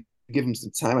I mean, you give him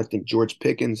some time. I think George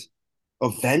Pickens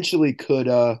eventually could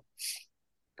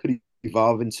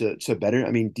evolve into better.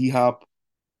 I mean, D Hop,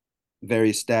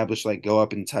 very established, like go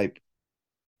up and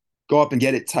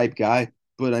get it type guy.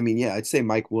 But I mean, yeah, I'd say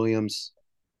Mike Williams.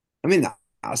 I mean,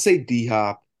 I'll say D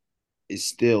Hop is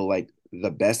still like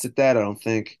the best at that. I don't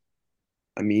think.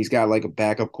 I mean, he's got like a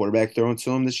backup quarterback thrown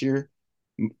to him this year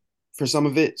for some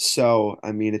of it. So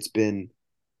I mean, it's been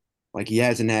like he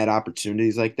hasn't had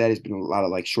opportunities like that. He's been a lot of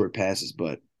like short passes,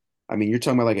 but I mean, you're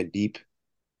talking about like a deep.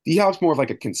 D Hop's more of like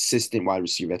a consistent wide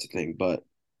receiver. That's the thing. But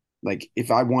like if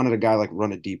I wanted a guy like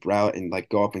run a deep route and like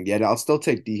go up and get it, I'll still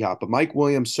take D Hop. But Mike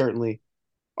Williams certainly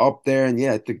up there, and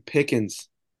yeah, I think Pickens.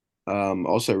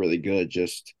 Also really good,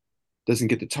 just doesn't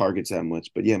get the targets that much.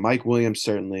 But yeah, Mike Williams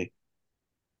certainly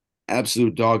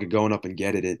absolute dog at going up and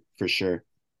getting it for sure.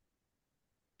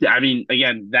 Yeah, I mean,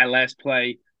 again, that last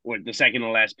play or the second to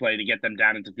last play to get them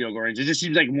down into field goal range. It just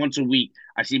seems like once a week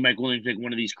I see Mike Williams make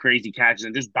one of these crazy catches,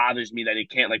 and it just bothers me that he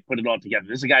can't like put it all together.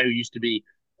 This is a guy who used to be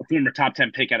a former top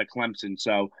 10 pick out of Clemson,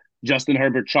 so Justin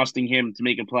Herbert trusting him to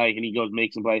make a play, and he goes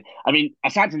makes a play. I mean,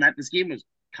 aside from that, this game was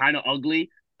kind of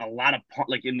ugly. A lot of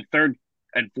like in the third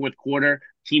and fourth quarter,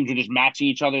 teams were just matching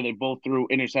each other. They both threw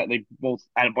intercept. They both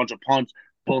had a bunch of punts.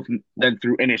 Both then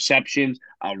threw interceptions.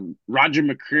 Roger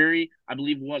McCreary, I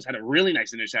believe it was, had a really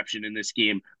nice interception in this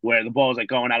game where the ball was like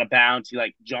going out of bounds. He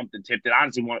like jumped and tipped it.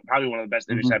 Honestly, probably one of the best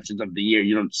Mhm. interceptions of the year.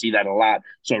 You don't see that a lot.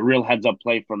 So a real heads up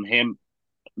play from him.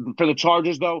 For the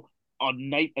Chargers, though,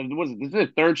 on night and was it this is the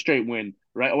third straight win,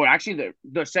 right? Or actually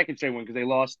the second straight win because they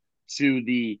lost to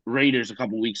the Raiders a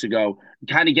couple weeks ago.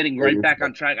 Kind of getting right Raiders, back yeah.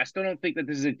 on track. I still don't think that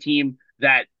this is a team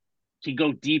that can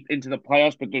go deep into the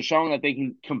playoffs, but they're showing that they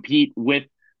can compete with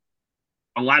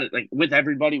a lot of like with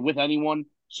everybody, with anyone.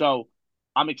 So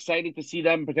I'm excited to see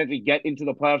them potentially get into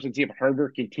the playoffs and see if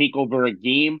Herbert can take over a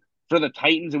game. For the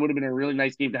Titans, it would have been a really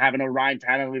nice game to have. I know Ryan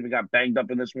Tannehill even got banged up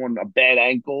in this one, a bad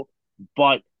ankle,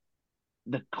 but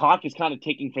the clock is kind of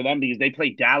ticking for them because they play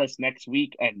Dallas next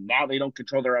week, and now they don't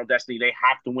control their own destiny. They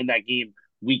have to win that game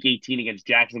week 18 against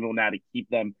Jacksonville now to keep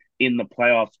them in the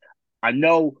playoffs. I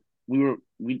know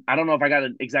we I don't know if I got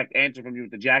an exact answer from you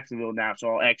with the Jacksonville now,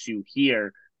 so I'll ask you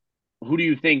here who do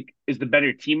you think is the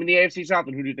better team in the AFC South,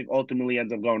 and who do you think ultimately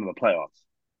ends up going to the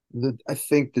playoffs? I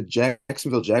think the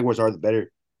Jacksonville Jaguars are the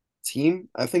better team.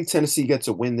 I think Tennessee gets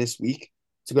a win this week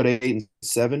to go to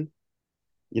 8-7.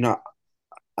 You know,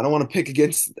 I don't want to pick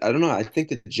against. I don't know. I think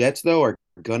the Jets though are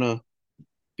gonna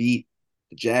beat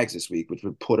the Jags this week, which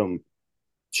would put them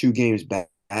 2 games back.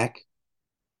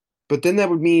 But then that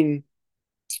would mean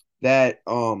that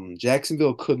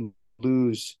Jacksonville could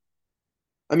lose.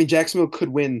 I mean, Jacksonville could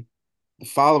win the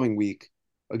following week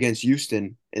against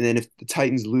Houston, and then if the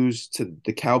Titans lose to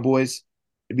the Cowboys,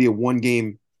 it'd be a 1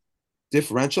 game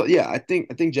differential. Yeah, I think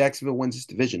Jacksonville wins this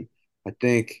division. I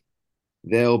think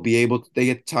they'll be able to, they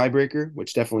get the tiebreaker,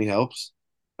 which definitely helps.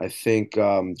 I think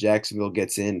Jacksonville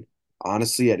gets in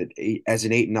honestly at an eight as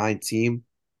an 8-9 team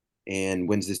and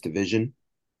wins this division.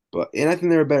 And I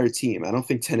think they're a better team. I don't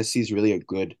think Tennessee's really a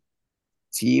good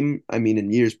team. I mean,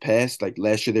 in years past, like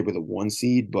last year they were the 1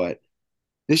 seed, but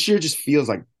this year just feels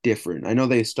like different. I know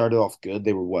they started off good.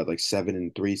 They were what, like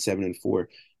 7-3, 7-4,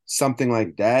 something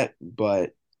like that.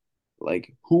 But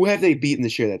like, who have they beaten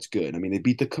this year that's good? I mean, they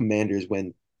beat the Commanders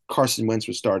when Carson Wentz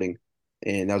was starting,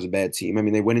 and that was a bad team. I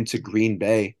mean, they went into Green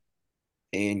Bay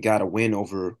and got a win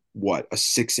over what, a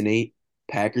 6-8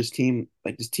 Packers team.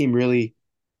 Like, this team really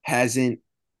hasn't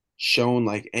shown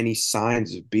like any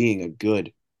signs of being a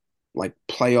good like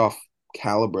playoff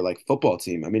caliber like football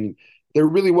team. I mean, they're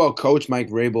really well coached. Mike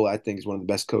Vrabel, I think, is one of the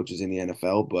best coaches in the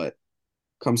NFL, but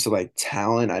comes to like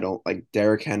talent, I don't like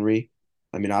Derrick Henry.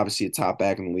 I mean, obviously a top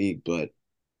back in the league, but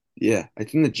yeah, I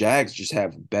think the Jags just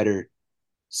have better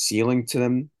ceiling to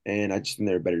them, and I just think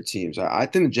they're a better team. So I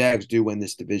think the Jags do win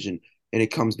this division, and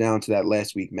it comes down to that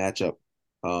last week matchup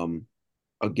um,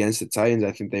 against the Titans.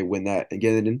 I think they win that and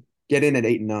get in at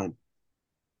 8-9.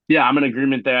 Yeah, I'm in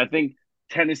agreement there. I think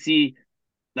Tennessee,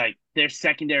 like their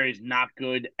secondary is not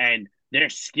good, and their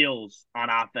skills on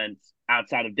offense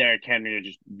outside of Derrick Henry are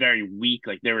just very weak.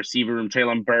 Like their receiver room,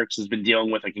 Traylon Burks has been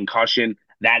dealing with a concussion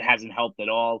that hasn't helped at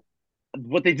all.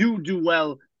 What they do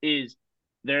well is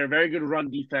they're a very good run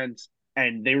defense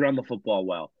and they run the football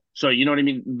well. So you know what I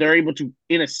mean? They're able to,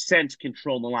 in a sense,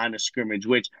 control the line of scrimmage,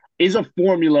 which is a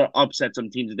formula upset some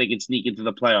teams that they can sneak into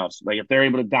the playoffs. Like if they're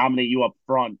able to dominate you up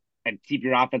front and keep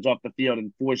your offense off the field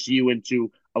and force you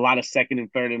into a lot of second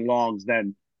and third and longs,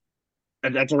 then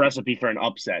that's a recipe for an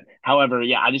upset. However,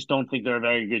 yeah, I just don't think they're a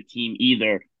very good team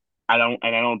either. I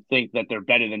don't think that they're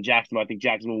better than Jacksonville. I think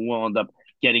Jacksonville will end up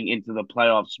getting into the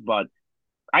playoffs, but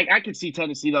I could see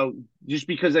Tennessee though, just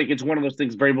because like it's one of those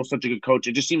things. Vrabel's such a good coach.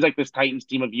 It just seems like this Titans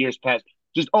team of years past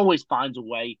just always finds a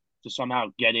way to somehow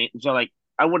get in. So like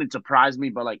I wouldn't surprise me,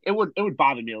 but like it would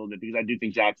bother me a little bit because I do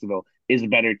think Jacksonville is a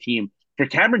better team. For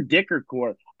Cameron Dicker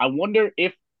core, I wonder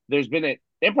if there's been a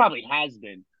there probably has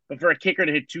been, but for a kicker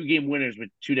to hit 2 game winners with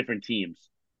two different teams,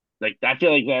 like I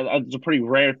feel like that's a pretty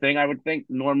rare thing. I would think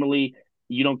normally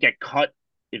you don't get cut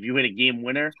if you hit a game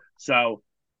winner. So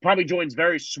probably joins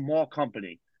very small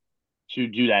company to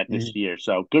do that this Mhm. year.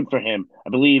 So good for him.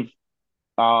 I believe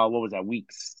what was that,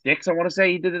 week 6, I want to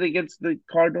say he did it against the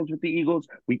Cardinals with the Eagles.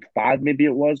 Week 5 maybe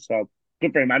it was. So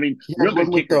good for him. I mean, He had real one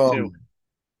good with kicker too.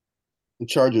 the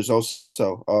Chargers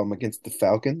also against the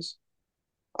Falcons.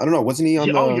 I don't know. Wasn't he on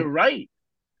Yeah, oh, the? you're right.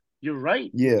 You're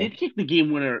right. He Yeah, did kick the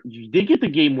game winner. You did get the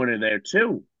game winner there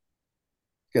too.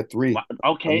 got Wow. three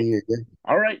on the Okay. year. Yeah.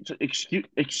 All right. So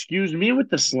excuse me with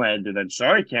the slander then.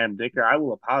 Sorry, Cam Dicker. I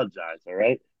will apologize. All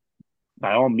right.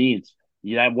 By all means.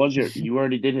 Yeah, that was you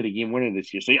already did hit a game winner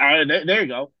this year. So there you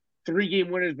go. Three game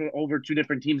winners, but over two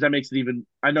different teams. That makes it even.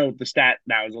 I know the stat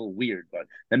now is a little weird, but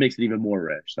that makes it even more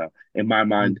rare. So in my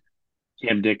mind,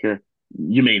 Cam Dicker,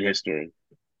 you made history.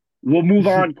 We'll move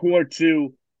on, core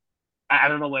to. I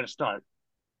don't know where to start.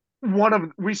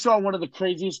 We saw one of the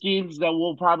craziest games that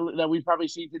we've probably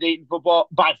seen to date in football.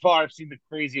 By far, I've seen the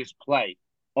craziest play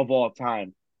of all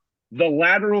time. The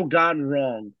lateral gone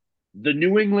wrong. The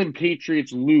New England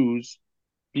Patriots lose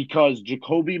because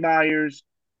Jacoby Myers,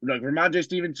 like Ramondre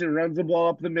Stevenson runs the ball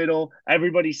up the middle.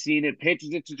 Everybody's seen it,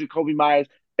 pitches it to Jacoby Myers.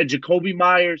 And Jacoby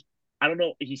Myers, I don't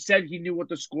know, he said he knew what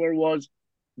the score was.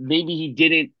 Maybe he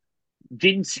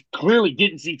clearly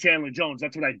didn't see Chandler Jones.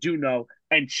 That's what I do know.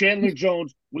 And Chandler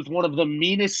Jones, with one of the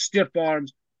meanest stiff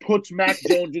arms, puts Mac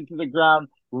Jones into the ground,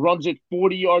 runs it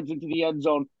 40 yards into the end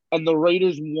zone, and the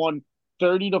Raiders won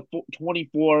 30 to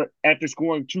 24 after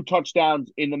scoring two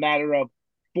touchdowns in the matter of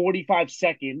 45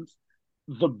 seconds.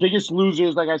 The biggest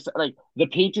losers, like I said, like the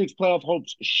Patriots' playoff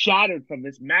hopes shattered from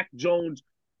this. Mac Jones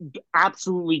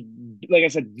absolutely, like I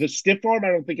said, the stiff arm, I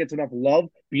don't think gets enough love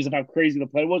because of how crazy the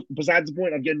play was. Besides the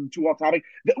point, I'm getting too off topic.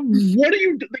 What are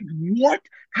you like? What?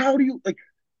 How do you like?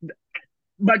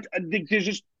 My there's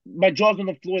just my jaw's on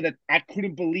the floor that I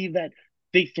couldn't believe that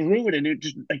they threw it and it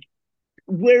just like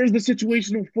where is the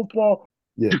situational football?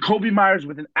 Yeah. Jacoby Myers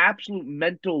with an absolute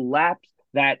mental lapse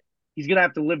that he's gonna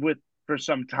have to live with for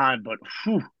some time. But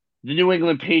whew, the New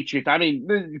England Patriots. I mean,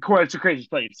 it's the craziest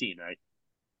play you've seen, right?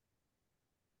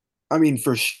 I mean,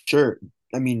 for sure.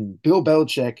 I mean, Bill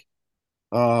Belichick.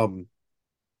 Um,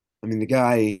 I mean, the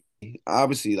guy,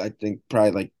 obviously, I think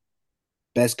probably like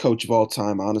best coach of all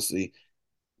time. Honestly,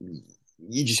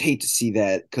 you just hate to see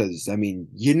that because I mean,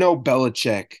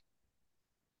 Belichick.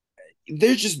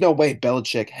 There's just no way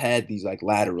Belichick had these like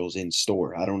laterals in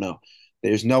store. I don't know.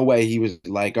 There's no way he was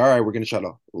like, all right, we're gonna try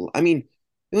to. I mean,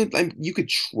 you could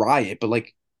try it, but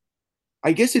like,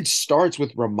 I guess it starts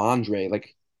with Ramondre.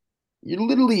 Like, you're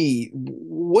literally,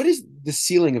 what is the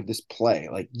ceiling of this play?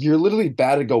 Like, you're literally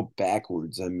about to go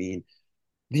backwards. I mean,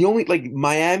 the only like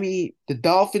Miami, the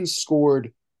Dolphins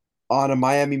scored on a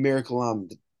Miami Miracle on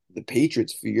the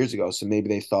Patriots a few years ago, so maybe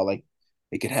they thought like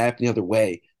it could happen the other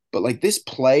way. But like this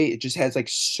play, it just has like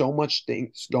so much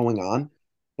things going on.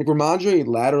 Like Ramondre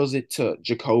laterals it to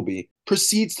Jacoby,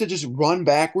 proceeds to just run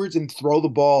backwards and throw the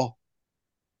ball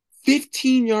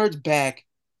 15 yards back.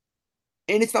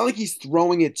 And it's not like he's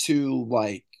throwing it to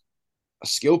like a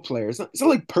skill player. It's not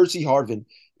like Percy Harvin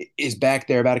is back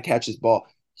there about to catch his ball.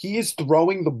 He is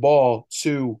throwing the ball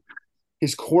to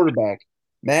his quarterback,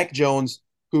 Mac Jones,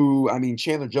 who, I mean,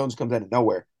 Chandler Jones comes out of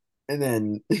nowhere. And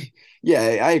then, yeah,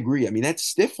 I agree. I mean, that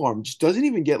stiff arm just doesn't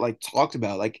even get like talked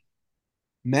about. Like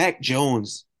Mac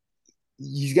Jones,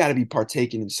 he's got to be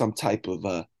partaking in some type of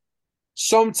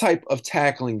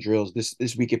tackling drills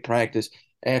this week at practice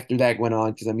after that went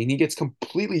on. Because I mean, he gets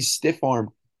completely stiff armed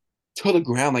to the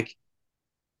ground. Like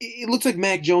it looks like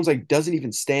Mac Jones like doesn't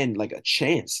even stand like a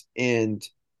chance. And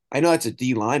I know that's a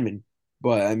D lineman,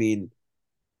 but I mean,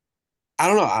 I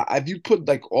don't know. If you put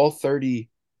like all 30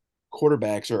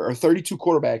 quarterbacks or 32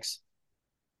 quarterbacks,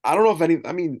 I don't know if any,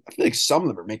 I mean, I feel like some of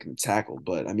them are making the tackle,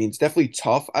 but I mean, it's definitely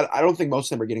tough. I don't think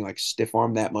most of them are getting like stiff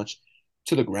arm that much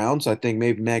to the ground. So I think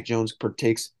maybe Mac Jones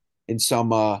partakes in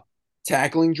some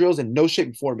tackling drills, and no shape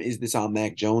and form is this on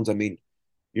Mac Jones. I mean,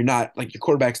 you're not like your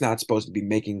quarterback's not supposed to be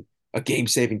making a game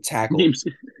saving tackle Games.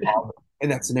 in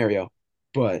that scenario.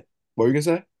 But what were you gonna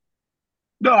say?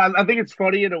 No, I think it's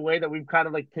funny in a way that we've kind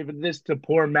of like pivoted this to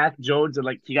poor Mac Jones and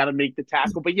like he got to make the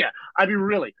tackle. But yeah, I mean,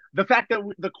 really, the fact that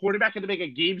the quarterback had to make a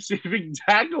game-saving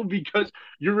tackle because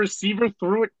your receiver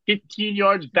threw it 15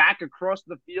 yards back across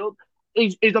the field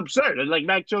is absurd. And like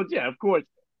Mac Jones, yeah, of course,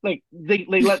 like they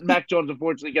let Mac Jones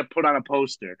unfortunately get put on a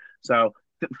poster. So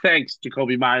thanks,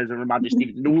 Jacoby Myers and Ramondre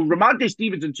Stevenson. Ramondre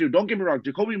Stevenson too. Don't get me wrong,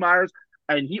 Jacoby Myers,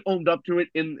 and he owned up to it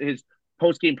in his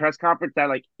post game press conference that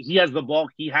like he has the ball,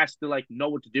 he has to like know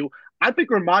what to do. I think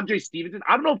Ramondre Stevenson.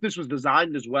 I don't know if this was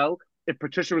designed as well. If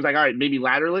Patricia was like, all right, maybe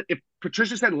lateral it. If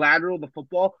Patricia said lateral the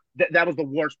football, that was the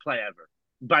worst play ever.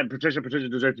 By Patricia, Patricia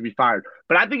deserved to be fired.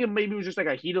 But I think it maybe was just like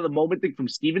a heat of the moment thing from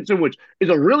Stevenson, which is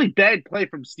a really bad play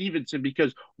from Stevenson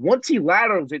because once he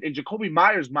laterals it in Jacoby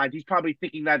Myers' mind, he's probably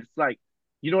thinking that it's like,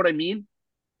 you know what I mean?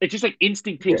 It's just like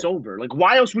instinct Yeah. takes over. Like,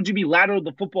 why else would you be lateral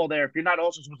the football there if you're not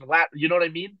also supposed to lateral? You know what I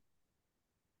mean?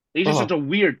 It's just Uh-huh. such a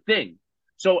weird thing.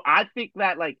 So I think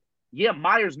that like yeah,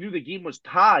 Myers knew the game was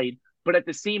tied, but at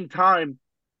the same time,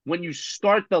 when you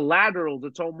start the laterals,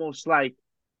 it's almost like,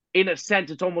 in a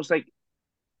sense, it's almost like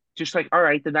just like, all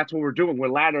right, then that's what we're doing. We're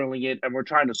lateraling it and we're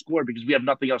trying to score because we have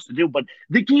nothing else to do. But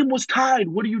the game was tied.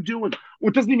 What are you doing?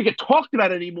 What doesn't even get talked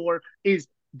about anymore is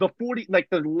the 40, like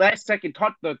the last second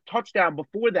the touchdown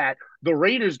before that. The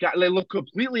Raiders they look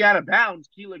completely out of bounds.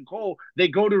 Keelan Cole, they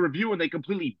go to review and they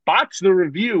completely botch the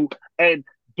review. And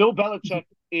Bill Belichick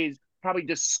is probably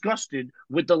disgusted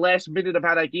with the last minute of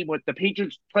how that game went. The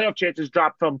Patriots' playoff chances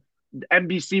dropped from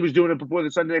NBC was doing it before the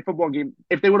Sunday Night Football game.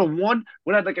 If they would have won,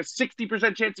 would have like a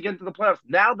 60% chance to get into the playoffs.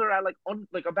 Now they're at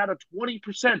like about a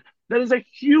 20%. That is a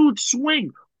huge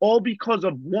swing, all because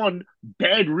of one,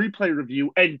 bad replay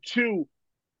review, and two,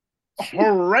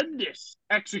 horrendous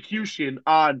execution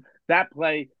on that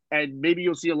play. And maybe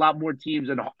you'll see a lot more teams,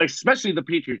 and especially the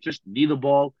Patriots, just knee the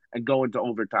ball and go into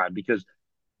overtime because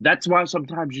that's why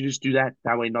sometimes you just do that.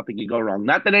 That way nothing can go wrong.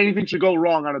 Not that anything should go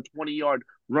wrong on a 20-yard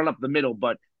run up the middle,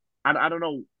 but I don't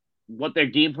know what their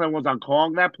game plan was on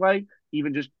calling that play,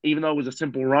 even though it was a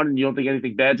simple run and you don't think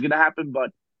anything bad's gonna happen. But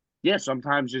yeah,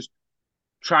 sometimes just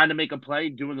trying to make a play,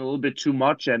 doing a little bit too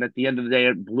much, and at the end of the day,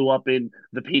 it blew up in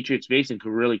the Patriots' face and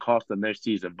could really cost them their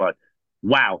season. But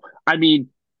wow, I mean,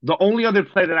 the only other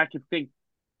play that I could think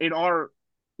in our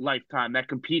lifetime that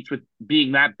competes with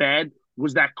being that bad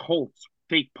was that Colts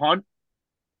fake punt.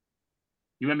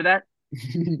 You remember that?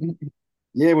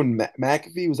 Yeah, when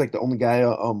McAfee was like the only guy.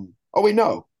 Oh wait,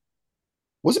 no,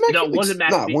 was it No, McAfee? it Like, wasn't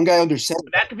nah, McAfee. one guy under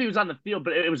center. McAfee was on the field,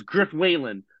 but it was Griff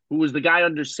Whalen who was the guy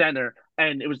under center,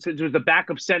 and it was the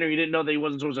backup center. He didn't know that he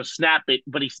wasn't supposed to snap it,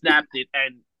 but he snapped it,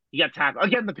 and he got tackled.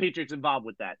 Again, the Patriots involved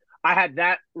with that. I had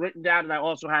that written down, and I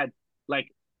also had like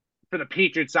for the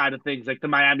Patriots side of things, like the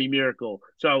Miami Miracle.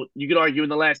 So you could argue in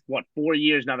the last 4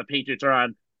 years now, the Patriots are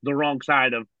on the wrong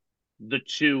side of the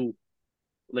two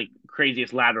like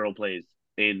craziest lateral plays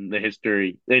in the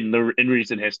history in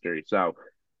recent history. So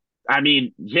I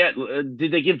mean, yeah,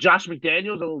 did they give Josh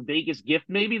McDaniels a little Vegas gift?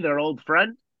 Maybe their old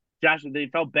friend, Josh. They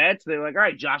felt bad, so they were like, "All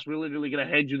right, Josh, we're literally gonna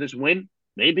hand you this win."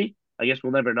 Maybe. I guess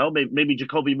we'll never know. Maybe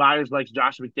Jacoby Myers likes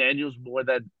Josh McDaniels more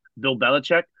than Bill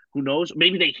Belichick. Who knows?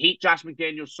 Maybe they hate Josh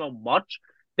McDaniels so much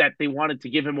that they wanted to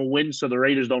give him a win so the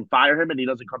Raiders don't fire him and he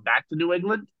doesn't come back to New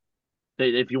England.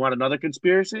 If you want another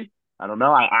conspiracy, I don't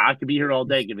know. I could be here all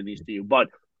day giving these to you, but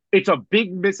it's a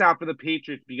big miss out for the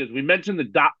Patriots because we mentioned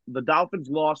the Dolphins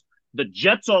lost. The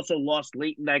Jets also lost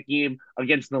late in that game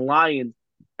against the Lions,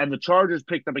 and the Chargers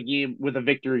picked up a game with a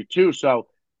victory too. So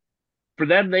for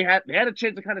them, they had a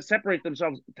chance to kind of separate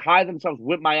themselves, tie themselves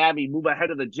with Miami, move ahead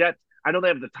of the Jets. I know they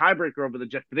have the tiebreaker over the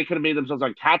Jets, but they could have made themselves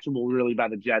uncatchable really by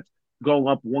the Jets, going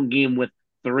up one game with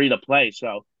three to play.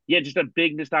 So yeah, just a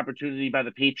big missed opportunity by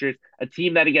the Patriots, a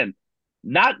team that again,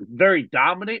 not very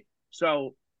dominant.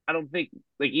 So I don't think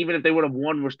like even if they would have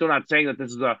won, we're still not saying that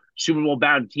this is a Super Bowl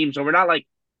bound team. So we're not like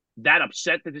that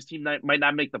upset that this team might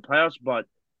not make the playoffs, but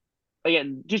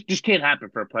again, just can't happen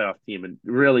for a playoff team, and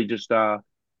really just I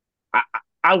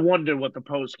I wonder what the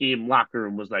post game locker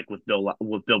room was like with Bill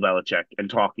Belichick and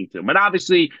talking to him. And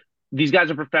obviously, these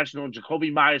guys are professional. Jacoby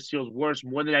Myers feels worse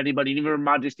more than anybody. And even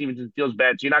Ramondre Stevenson feels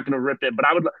bad. So you're not going to rip it. But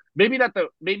I would maybe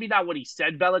not what he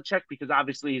said Belichick because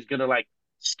obviously he's going to like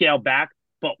scale back.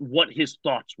 But what his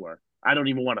thoughts were, I don't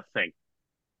even want to think.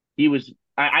 He was.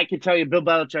 I can tell you, Bill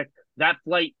Belichick. That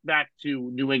flight back to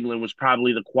New England was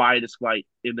probably the quietest flight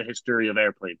in the history of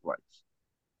airplane flights.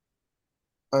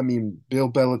 I mean,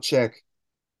 Bill Belichick.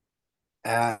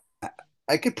 Uh,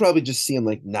 I could probably just see him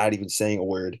like not even saying a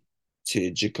word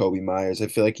to Jacoby Myers. I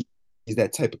feel like he's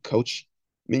that type of coach.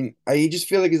 I mean, I just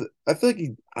feel like I feel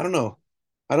like I don't know.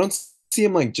 I don't see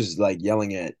him like just like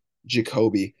yelling at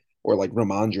Jacoby or like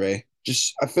Ramondre.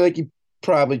 Just I feel like he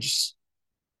probably just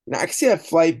I can see that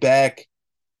flight back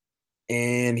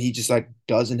and he just like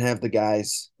doesn't have the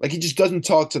guys. Like he just doesn't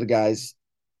talk to the guys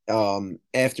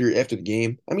after the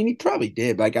game. I mean, he probably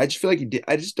did. But, like I just feel like he did.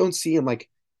 I just don't see him like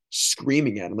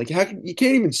screaming at him. Like how can you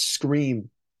can't even scream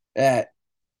at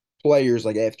players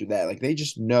like after that. Like they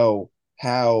just know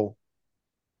how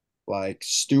like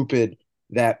stupid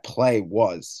that play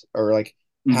was or like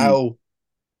Mm-hmm. how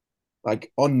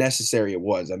like unnecessary it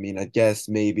was. I mean, I guess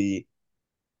maybe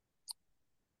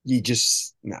you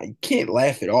just you can't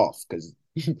laugh it off because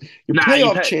your Nah,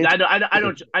 playoff chance.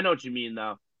 I know what you mean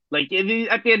though. Like at the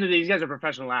end of the day, these guys are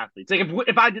professional athletes. Like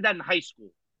if I did that in high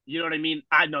school, you know what I mean?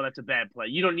 I know that's a bad play.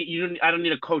 You don't I don't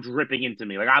need a coach ripping into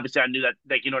me. Like obviously I knew that.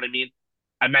 Like you know what I mean?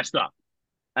 I messed up,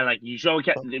 and like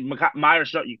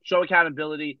Myers you show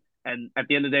accountability, and at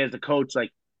the end of the day, as a coach,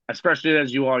 like as frustrated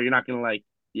as you are, you're not gonna like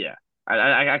yeah.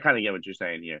 I kind of get what you're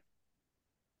saying here.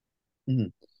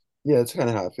 Mhm. Yeah, that's kind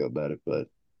of how I feel about it. But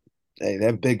hey, they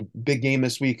have a big game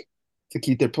this week to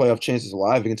keep their playoff chances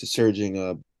alive against a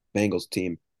surging Bengals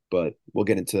team. But we'll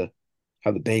get into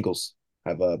how the Bengals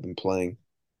have been playing.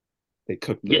 They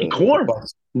cooked Yeah, the Core.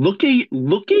 Bucks. Look at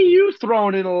you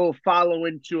throwing in a little follow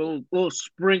into a little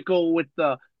sprinkle with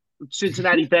the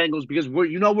Cincinnati Bengals because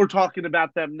we're talking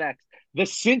about them next. The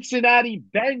Cincinnati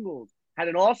Bengals had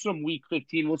an awesome week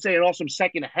 15. We'll say an awesome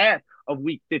second half of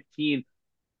week 15.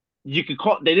 You could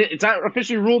call they did it's not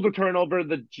officially ruled a turnover.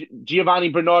 The Giovanni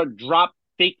Bernard dropped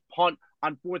fake punt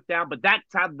on fourth down, but that's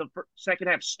how the second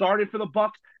half started for the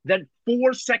Bucks. Then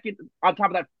on top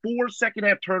of that, four second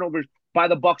half turnovers by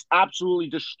the Bucks absolutely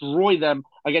destroy them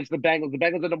against the Bengals. The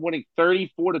Bengals end up winning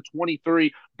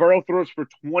 34-23. Burrow throws for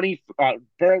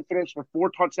four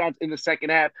touchdowns in the second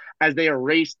half as they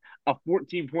erased a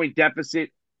 14-point deficit.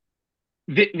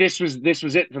 This was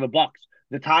it for the Bucks.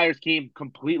 The tires came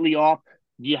completely off.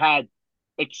 You had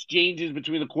exchanges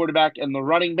between the quarterback and the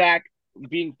running back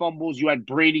being fumbles. You had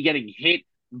Brady getting hit,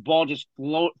 the ball just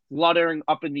fluttering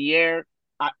up in the air.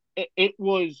 It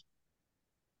was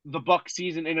the Bucks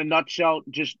season in a nutshell.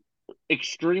 Just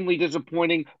extremely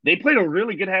disappointing. They played a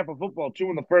really good half of football too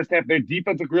in the first half. Their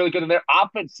defense looked really good, and their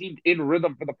offense seemed in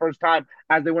rhythm for the first time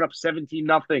as they went up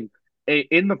 17-0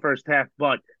 in the first half.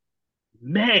 But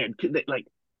man, like,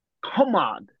 come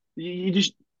on, you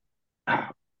just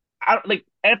like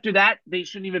after that, they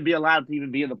shouldn't even be allowed to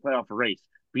even be in the playoff race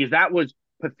because that was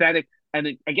pathetic.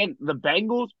 And again, the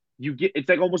Bengals, it's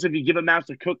like almost if you give a mouse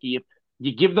a cookie. If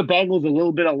you give the Bengals a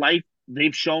little bit of life,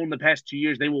 they've shown the past 2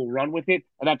 years they will run with it,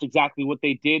 and that's exactly what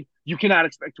they did. You cannot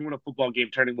expect to win a football game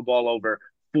turning the ball over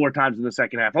four times in the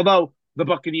second half. Although the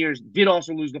Buccaneers did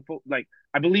also lose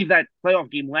I believe that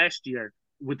playoff game last year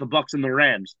with the Bucks and the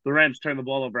Rams. The Rams turned the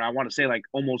ball over. I want to say like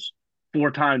almost four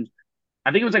times.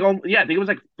 I think it was like yeah, I think it was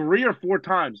like three or four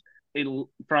times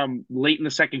from late in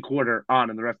the second quarter on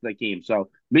in the rest of that game. So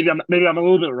maybe I'm a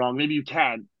little bit wrong. Maybe you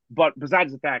can, but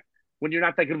besides the fact, when you're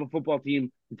not that good of a football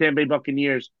team, the Tampa Bay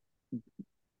Buccaneers,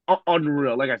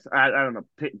 unreal. Like I said, I don't know.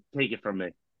 Take it from me.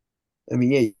 I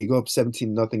mean, yeah, you go up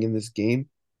 17-0 in this game.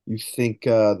 You think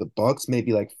the Bucks may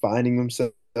be like finding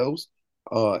themselves.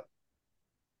 Uh,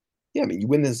 yeah, I mean, you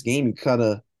win this game, you kind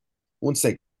of, I wouldn't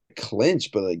say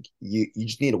clinch, but like you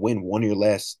just need to win one of your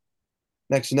last.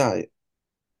 Next night,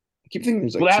 I keep thinking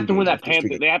there's Well, like they two have to win games that left. There's three Panther.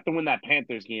 games. They have to win that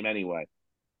Panthers game anyway.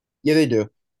 Yeah, they do.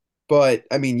 But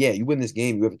I mean, yeah, you win this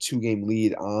game, you have a 2 game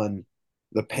lead on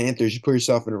the Panthers. You put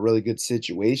yourself in a really good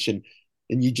situation,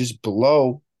 and you just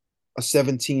blow a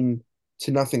 17-0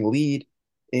 lead.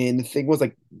 And the thing was,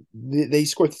 like, they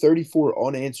scored 34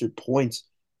 unanswered points.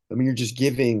 I mean, you're just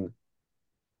giving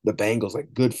the Bengals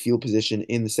like good field position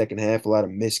in the second half, a lot of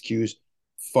miscues,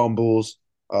 fumbles,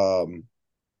 um,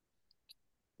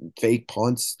 fake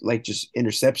punts, like just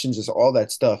interceptions, just all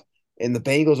that stuff. And the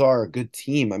Bengals are a good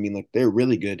team. I mean, like they're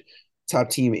really good, top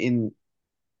team in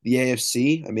the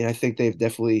AFC. I mean, I think they've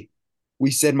definitely. We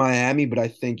said Miami, but I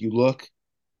think you look,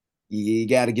 you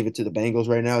got to give it to the Bengals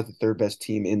right now. It's the third best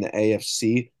team in the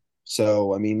AFC.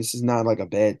 So I mean, this is not like a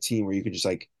bad team where you could just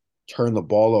like turn the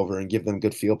ball over and give them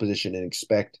good field position and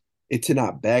expect it to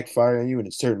not backfire on you, and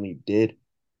it certainly did.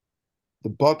 The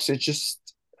Bucks, it's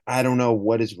just I don't know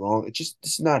what is wrong.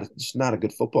 It's not a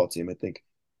good football team. I think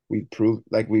we've proved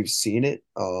like we've seen it.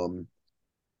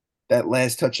 That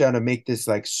last touchdown to make this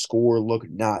like score look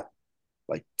not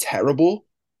like terrible.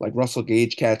 Like Russell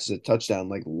Gage catches a touchdown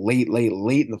like late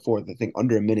in the fourth. I think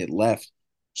under a minute left.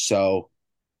 So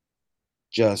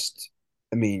just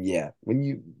I mean, yeah, when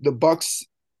you the Bucks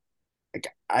like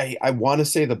I want to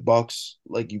say the Bucks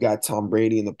like you got Tom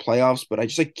Brady in the playoffs, but I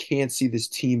just like can't see this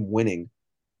team winning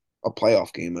a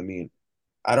playoff game. I mean,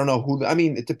 I don't know who. I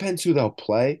mean, it depends who they'll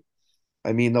play.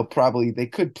 I mean, they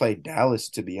could play Dallas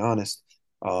to be honest.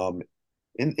 Um,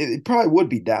 and it probably would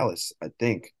be Dallas. I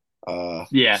think.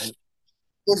 Yeah,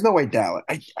 There's no way Dallas.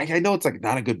 I know it's like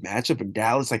not a good matchup, and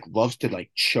Dallas like loves to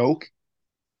like choke,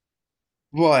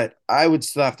 but I would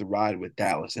still have to ride with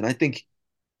Dallas, and I think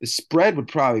the spread would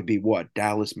probably be what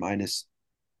Dallas minus.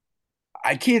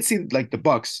 I can't see like the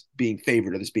Bucks being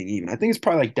favored or this being even. I think it's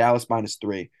probably like Dallas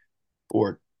 -3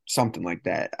 or something like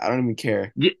that. I don't even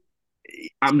care. yeah.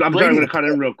 I'm sorry. I'm Brady in going the to cut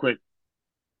playoffs. in real quick,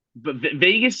 but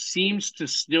Vegas seems to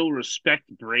still respect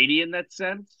Brady in that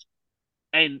sense.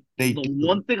 And They the do.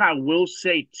 one thing I will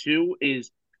say too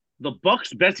is the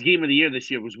Bucks' best game of the year this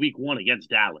year was Week 1 against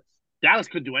Dallas. Dallas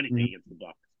couldn't do anything Mhm. against the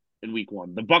Bucks in Week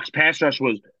 1. The Bucks' pass rush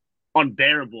was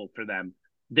unbearable for them.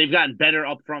 They've gotten better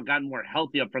up front, gotten more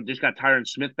healthy up front. Just got Tyron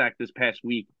Smith back this past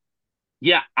week.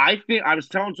 Yeah, I think I was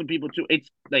telling some people too. It's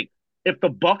like if the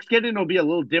Bucks get in, it'll be a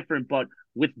little different. But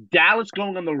with Dallas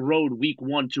going on the road week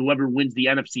one to whoever wins the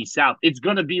NFC South, it's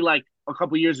gonna be like a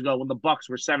couple years ago when the Bucks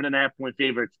were 7.5 point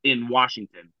favorites in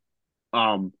Washington,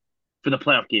 um, for the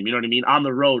playoff game. You know what I mean? On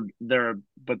the road, they're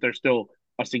still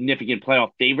a significant playoff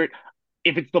favorite.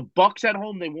 If it's the Bucks at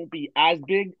home, they won't be as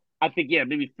big. I think, yeah,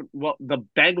 maybe. Well, the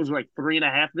Bengals were like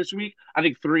 3.5 this week. I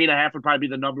think 3.5 would probably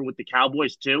be the number with the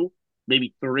Cowboys too,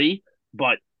 maybe three.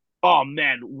 But oh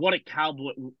man, what a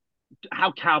cowboy!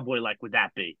 How cowboy like would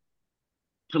that be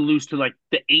to lose to like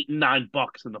the 8 and 9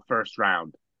 Bucks in the first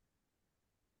round?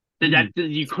 That Hmm.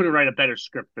 you couldn't write a better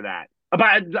script for that. But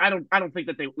I don't think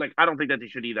that they like I don't think that they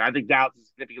should either. I think Dallas is a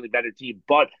significantly better team,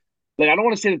 but like I don't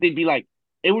want to say that they'd be like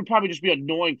it would probably just be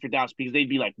annoying for Dallas because they'd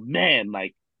be like, man,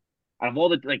 like out of all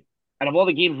the like out of all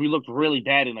the games we looked really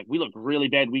bad in, like we looked really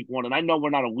bad week one, and I know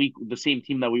we're not a week the same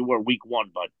team that we were week one,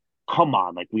 but come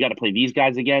on, like we got to play these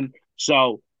guys again.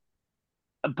 So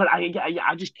but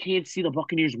I just can't see the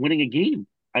Buccaneers winning a game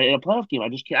in a playoff game. I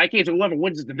just can't. I can't see whoever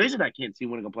wins this division. I can't see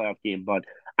winning a playoff game. But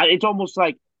it's almost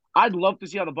like I'd love to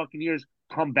see how the Buccaneers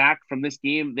come back from this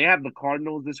game. They have the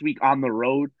Cardinals this week on the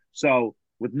road, so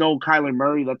with no Kyler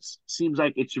Murray, that seems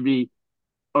like it should be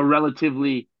a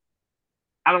relatively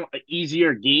I don't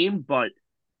easier game. But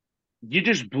you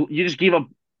just gave up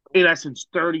in essence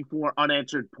 34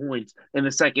 unanswered points in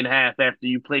the second half after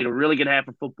you played a really good half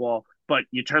of football, but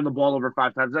you turned the ball over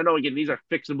 5 times. I know again these are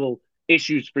fixable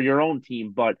issues for your own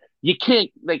team, but you can't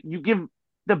like you give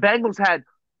the Bengals had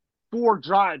 4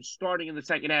 drives starting in the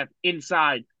second half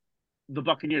inside the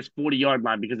Buccaneers 40-yard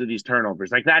line because of these turnovers.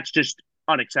 Like that's just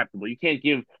unacceptable. You can't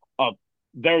give a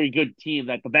very good team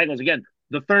that the Bengals again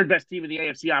the third best team in the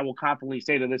AFC. I will confidently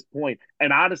say to this point,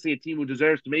 and honestly, a team who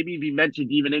deserves to maybe be mentioned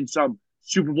even in some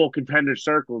Super Bowl contender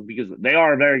circles because they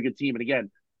are a very good team. And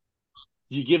again,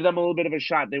 you give them a little bit of a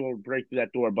shot, they will break through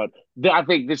that door. But I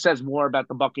think this says more about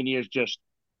the Buccaneers just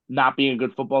not being a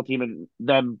good football team and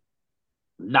them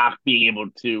not being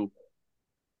able to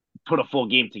put a full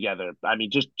game together. I mean,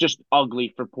 just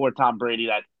ugly for poor Tom Brady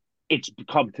that it's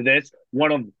become to this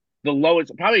one of the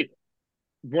lowest, probably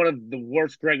one of the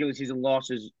worst regular season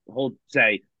losses, hold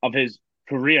say, of his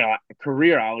career.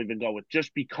 Career, I'll even go with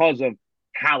just because of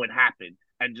how it happened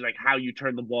and like how you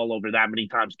turn the ball over that many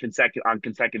times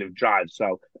consecutive drives.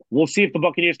 So we'll see if the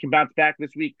Buccaneers can bounce back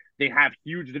this week. They have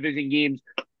huge division games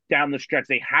down the stretch.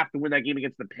 They have to win that game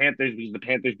against the Panthers because the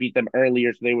Panthers beat them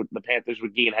earlier, so the Panthers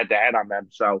would gain head to head on them.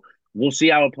 So we'll see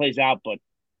how it plays out, but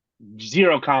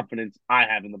zero confidence I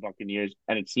have in the Buccaneers,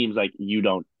 and it seems like you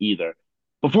don't either.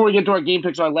 Before we get to our game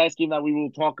picks, our last game that we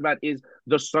will talk about is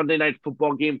the Sunday night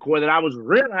football game core that I was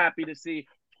real happy to see.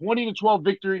 20-12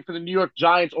 victory for the New York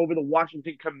Giants over the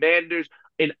Washington Commanders.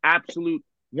 An absolute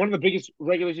one of the biggest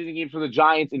regular season games for the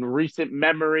Giants in recent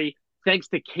memory. Thanks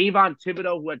to Kayvon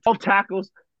Thibodeau, who had 12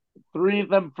 tackles, 3 of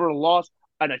them for a loss,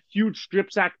 and a huge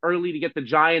strip sack early to get the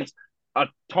Giants a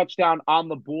touchdown on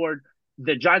the board.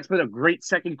 The Giants played a great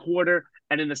second quarter,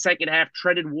 and in the second half,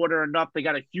 treaded water enough. They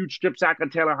got a huge strip sack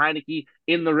on Taylor Heineke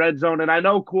in the red zone. And I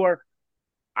know, Core,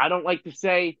 I don't like to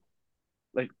say,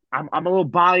 like, I'm a little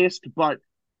biased, but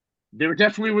there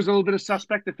definitely was a little bit of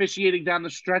suspect officiating down the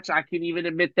stretch. I can even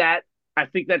admit that. I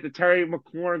think that the Terry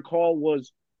McLaurin call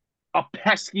was a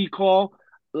pesky call.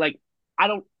 Like, I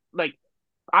don't, like,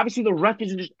 obviously the ref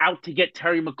isn't just out to get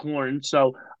Terry McLaurin,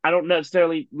 so I don't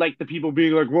necessarily like the people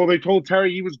being like, "Well, they told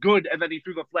Terry he was good, and then he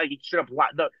threw the flag. He should have."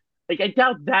 No, like I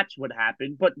doubt that's what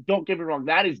happened. But don't get me wrong,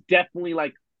 that is definitely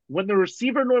like when the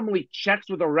receiver normally checks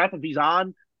with the ref if he's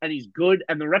on and he's good,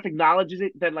 and the ref acknowledges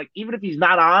it. Then like even if he's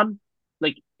not on,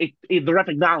 like the ref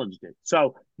acknowledged it,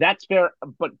 so that's fair.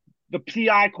 But the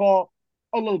PI call.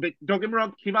 A little bit. Don't get me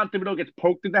wrong. Kevon Thibodeau gets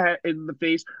poked in the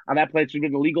face on that play. It should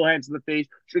have been illegal hands in the face.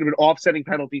 Should have been offsetting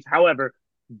penalties. However,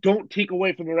 don't take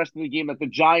away from the rest of the game that the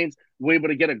Giants were able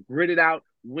to get a gritted out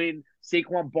win.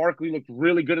 Saquon Barkley looked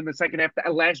really good in the second half.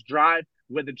 That last drive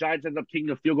where the Giants ended up kicking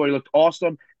a field goal, he looked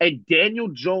awesome. And Daniel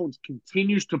Jones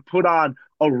continues to put on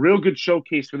a real good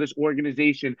showcase for this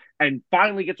organization and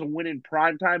finally gets a win in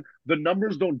prime time. The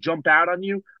numbers don't jump out on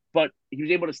you, but he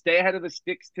was able to stay ahead of the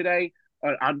sticks today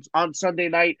on Sunday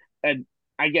night. And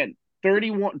again,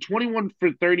 21 for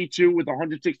 32 with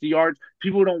 160 yards.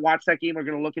 People who don't watch that game are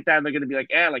going to look at that and they're going to be like,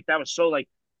 like that was so like,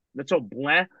 that's so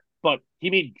blah. But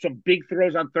he made some big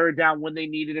throws on third down when they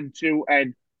needed him to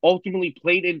and ultimately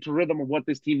played into rhythm of what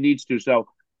this team needs to. So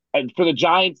for the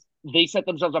Giants, they set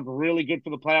themselves up really good for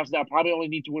the playoffs now. Probably only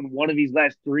need to win one of these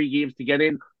last 3 games to get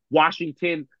in.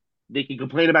 Washington, they can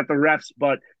complain about the refs,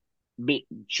 but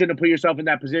shouldn't have put yourself in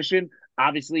that position.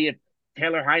 Obviously, if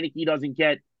Taylor Heineke doesn't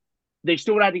get they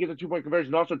still would have to get the 2 point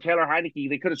conversion. Also, Taylor Heineke,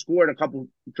 they could have scored a couple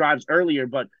drives earlier,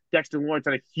 but Dexter Lawrence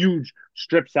had a huge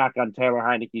strip sack on Taylor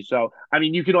Heineke. So, I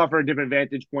mean, you can offer a different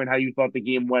vantage point how you thought the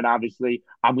game went. Obviously,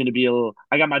 I'm going to be a little,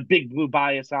 I got my big blue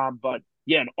bias on, but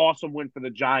yeah, an awesome win for the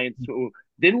Giants who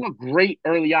didn't look great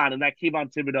early on. And that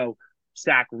Kayvon Thibodeau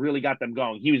sack really got them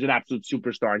going. He was an absolute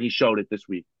superstar, and he showed it this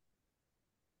week.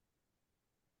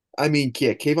 I mean,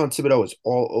 yeah, Kayvon Thibodeau was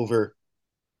all over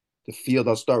the field.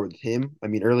 I'll start with him. I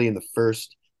mean, early in the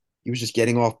first, he was just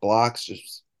getting off blocks,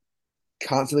 just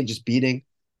constantly just beating,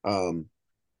 um,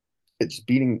 it's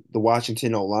beating the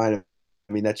Washington O line.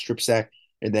 I mean, that strip sack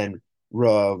and then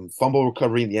fumble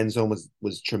recovery in the end zone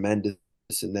was tremendous.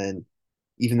 And then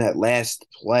even that last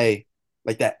play,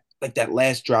 like that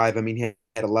last drive. I mean, he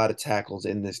had a lot of tackles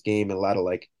in this game and a lot of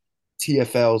like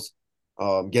TFLs,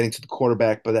 getting to the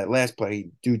quarterback. But that last play,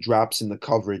 dude drops in the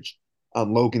coverage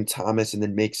on Logan Thomas and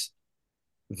then makes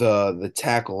the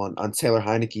tackle on Taylor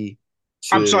Heineke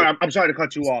I'm sorry. to I'm sorry to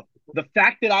cut you off. The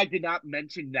fact that I did not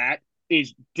mention that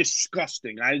is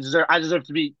disgusting. I deserve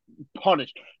to be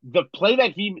punished. The play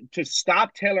that he to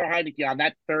stop Taylor Heineke on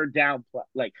that third down play,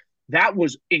 like that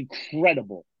was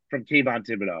incredible from Kayvon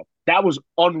Thibodeau. That was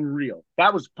unreal.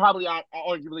 That was probably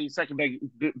arguably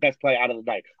the best play out of the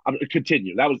night.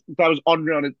 Continue. That was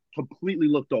unreal and it completely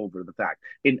looked over the fact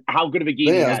in how good of a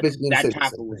game he yeah, I was had. basically going to That say the same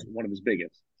tackle was thing. one of his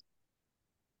biggest.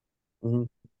 Mhm.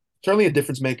 Certainly a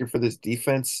difference maker for this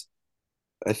defense.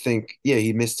 I think, yeah,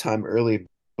 he missed time early,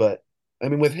 but I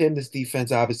mean, with him, this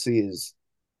defense obviously is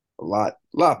a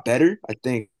lot better. I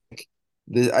think I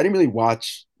didn't really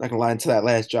watch, not gonna lie, until that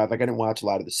last drive. Like I didn't watch a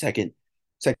lot of the second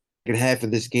half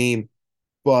of this game,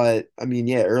 but I mean,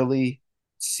 yeah, early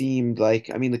seemed like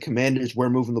I mean the Commanders were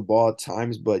moving the ball at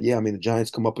times, but yeah, I mean the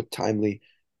Giants come up with timely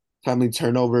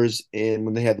turnovers, and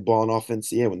when they had the ball on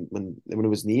offense, yeah, when it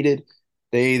was needed,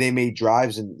 they made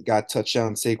drives and got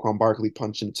touchdowns. Saquon Barkley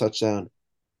punching a touchdown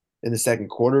in the second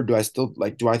quarter. Do I still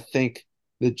like? Do I think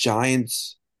the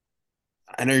Giants?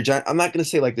 I know I'm not gonna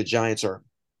say like the Giants are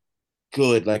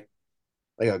good, like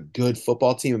a good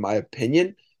football team in my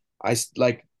opinion.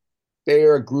 Like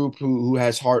they're a group who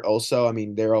has heart. Also, I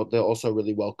mean they're also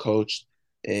really well coached,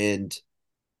 and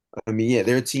I mean yeah,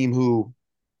 they're a team who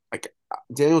like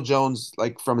Daniel Jones,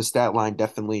 like from his stat line,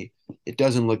 definitely it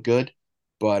doesn't look good.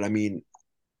 But I mean,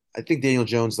 I think Daniel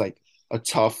Jones like a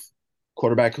tough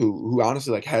quarterback who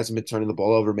honestly like hasn't been turning the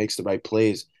ball over, makes the right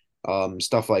plays,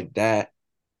 stuff like that.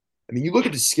 I mean, you look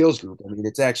at the skills group. I mean,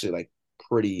 it's actually like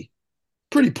pretty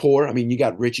pretty poor. I mean, you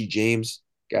got Richie James,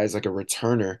 guys like a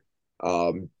returner.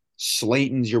 Um,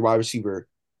 Slayton's your wide receiver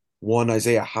one,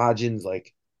 Isaiah Hodgins,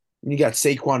 like and you got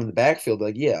Saquon in the backfield.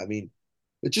 Like, yeah, I mean,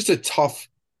 it's just a tough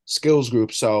skills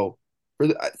group. So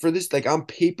for this, like on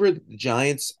paper, the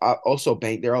Giants are also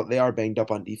they are banged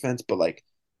up on defense, but like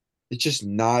it's just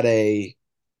not a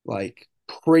like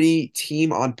pretty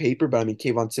team on paper. But I mean,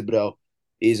 Kayvon Thibodeau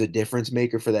is a difference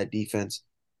maker for that defense,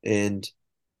 and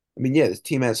I mean, yeah, this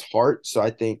team has heart. So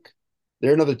I think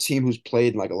they're another team who's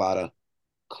played like a lot of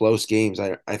close games.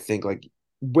 I think like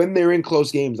when they're in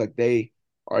close games, like they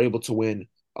are able to win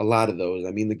a lot of those.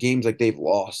 I mean, the games like they've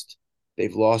lost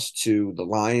to the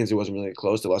Lions. It wasn't really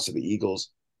close. They lost to the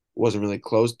Eagles. It wasn't really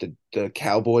close. The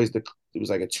Cowboys. It was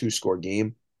like a 2-score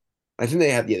game. I think they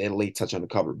had a late touch on the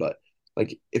cover, but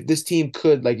like if this team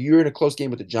could like you're in a close game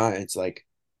with the Giants, like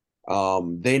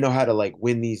they know how to like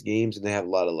win these games and they have a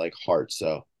lot of like heart.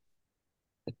 So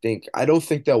I don't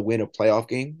think they'll win a playoff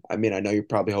game. I mean, I know you're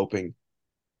probably hoping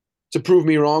to prove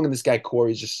me wrong, and this guy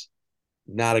Corey's just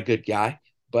not a good guy.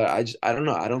 But I don't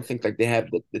know. I don't think like they have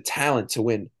the talent to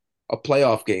win a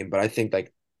playoff game. But I think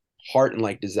like heart and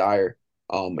like desire,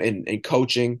 and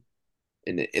coaching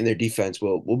in their defense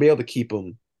will be able to keep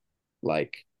them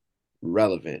like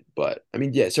relevant. But I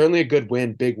mean, yeah, certainly a good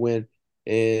win, big win.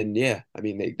 And yeah, I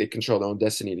mean they control their own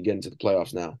destiny to get into the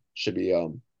playoffs now. Should be yeah,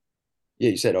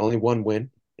 you said only one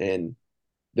win and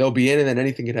they'll be in and then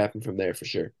anything could happen from there for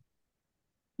sure.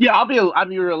 Yeah, I'll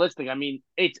be realistic. I mean,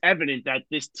 it's evident that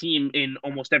this team in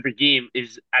almost every game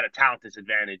is at a talent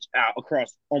disadvantage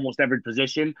across almost every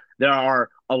position. There are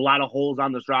a lot of holes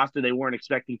on this roster. They weren't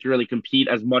expecting to really compete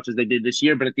as much as they did this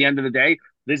year, but at the end of the day,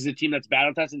 this is a team that's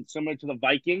battle tested, similar to the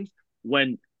Vikings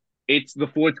when it's the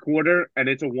fourth quarter and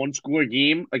it's a one-score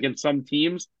game against some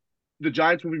teams. The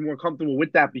Giants will be more comfortable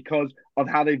with that because of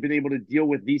how they've been able to deal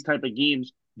with these type of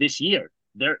games this year.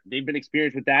 They've been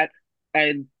experienced with that,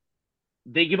 and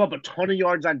they give up a ton of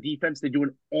yards on defense. They do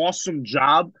an awesome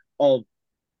job of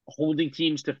holding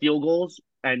teams to field goals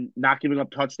and not giving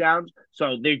up touchdowns.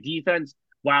 So their defense,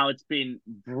 while it's been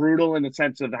brutal in the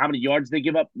sense of how many yards they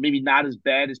give up, maybe not as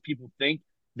bad as people think.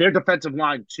 Their defensive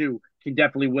line too can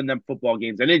definitely win them football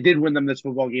games. And it did win them this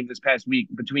football game this past week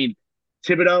between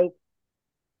Thibodeau,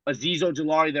 Azeez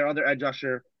Ojulari, their other edge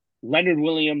rusher, Leonard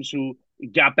Williams, who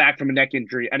got back from a neck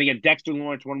injury, and again Dexter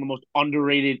Lawrence, one of the most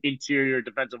underrated interior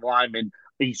defensive linemen.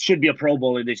 He should be a Pro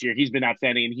Bowler this year. He's been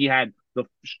outstanding, and he had the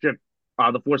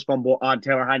forced fumble on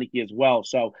Taylor Heineke as well.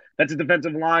 So that's a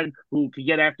defensive line who can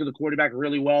get after the quarterback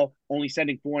really well. Only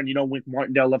sending four, and Wink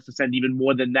Martindale loves to send even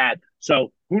more than that.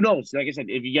 So who knows? Like I said,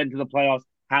 if you get into the playoffs,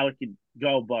 how it can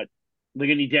go. But they're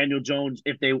going to need Daniel Jones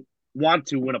if they want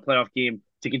to win a playoff game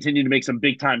to continue to make some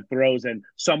big time throws and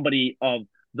somebody of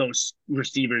those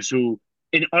receivers who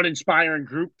an uninspiring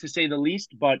group to say the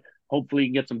least, but hopefully you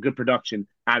can get some good production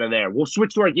out of there. We'll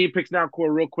switch to our game picks now,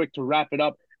 Core, real quick to wrap it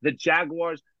up. The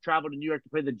Jaguars travel to New York to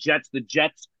play the Jets. The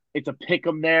Jets, it's a pick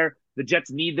 'em there. The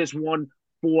Jets need this one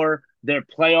for their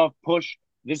playoff push.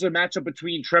 This is a matchup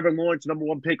between Trevor Lawrence, number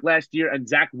one pick last year, and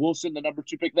Zach Wilson, the number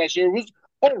two pick last year. It was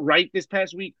all right this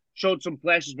past week, showed some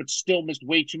flashes, but still missed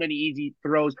way too many easy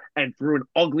throws and threw an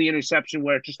ugly interception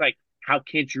where it's just like, how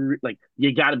can't you,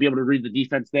 you got to be able to read the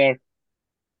defense there.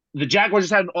 The Jaguars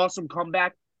just had an awesome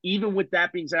comeback. Even with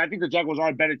that being said, I think the Jaguars are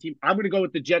a better team. I'm going to go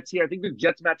with the Jets here. I think the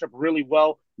Jets match up really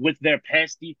well with their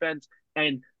pass defense,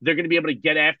 and they're going to be able to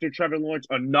get after Trevor Lawrence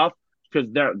enough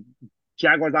because their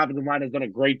Jaguars offensive line has done a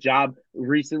great job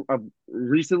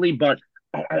recently. But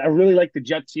I really like the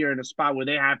Jets here in a spot where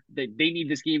they need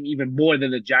this game even more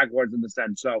than the Jaguars in the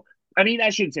sense. So I mean, I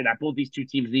shouldn't say that. Both these two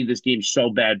teams need this game so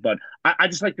bad, but I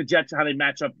just like the Jets how they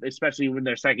match up, especially when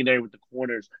they're secondary with the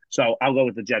corners. So I'll go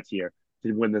with the Jets here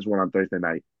to win this one on Thursday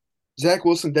night. Zach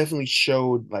Wilson definitely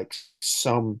showed like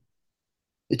some.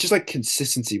 It's just like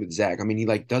consistency with Zach. I mean, he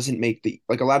like doesn't make the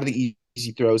like a lot of the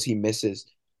easy throws he misses.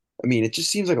 I mean, it just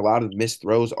seems like a lot of the missed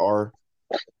throws are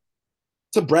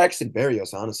to Braxton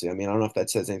Berrios, honestly. I mean, I don't know if that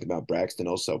says anything about Braxton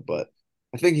also, but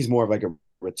I think he's more of like a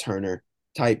returner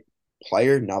type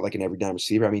player, not like an every down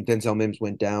receiver. I mean, Denzel Mims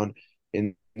went down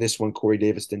in this one. Corey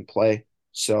Davis didn't play.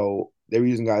 So they were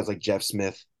using guys like Jeff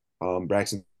Smith,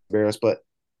 Braxton Berrios. But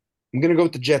I'm going to go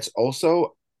with the Jets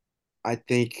also. I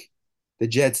think the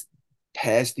Jets'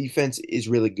 pass defense is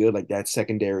really good. Like that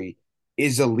secondary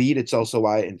is elite. It's also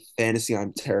why in fantasy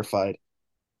I'm terrified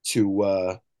to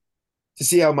uh to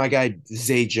see how my guy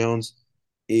Zay Jones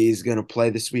is gonna play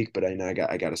this week, but I know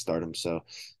I got to start him. So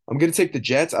I'm gonna take the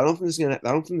Jets. I don't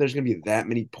think there's gonna be that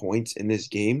many points in this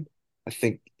game. I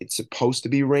think it's supposed to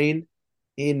be rain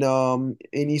in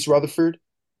East Rutherford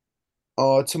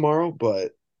tomorrow,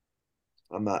 but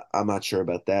I'm not sure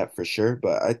about that for sure.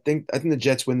 But I think the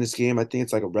Jets win this game. I think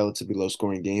it's like a relatively low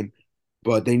scoring game,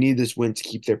 but they need this win to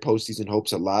keep their postseason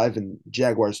hopes alive. And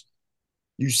Jaguars,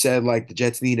 you said like the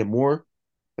Jets need it more.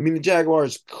 I mean, the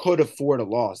Jaguars could afford a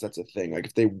loss. That's a thing. Like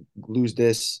if they lose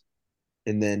this,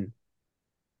 and then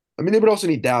I mean they would also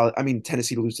need Dallas. I mean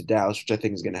Tennessee to lose to Dallas, which I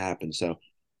think is going to happen. So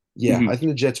yeah, Mm-hmm. I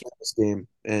think the Jets win this game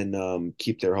and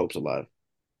keep their hopes alive.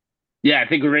 Yeah, I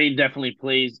think rain definitely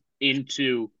plays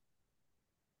into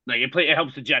it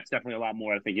helps the Jets definitely a lot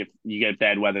more. I think if you get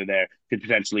bad weather there, could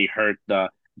potentially hurt the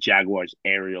Jaguars'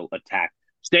 aerial attack.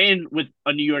 Staying with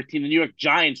a New York team, the New York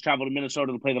Giants travel to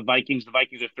Minnesota to play the Vikings. The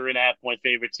Vikings are 3.5 point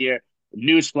favorites here.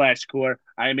 Newsflash, Core.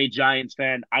 I am a Giants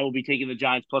fan. I will be taking the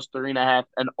Giants plus 3.5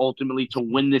 and ultimately to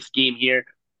win this game here.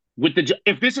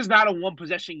 If this is not a one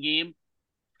possession game,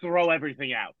 throw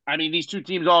everything out. I mean, these two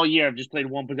teams all year have just played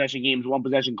one possession games, one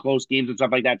possession close games, and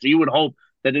stuff like that. So you would hope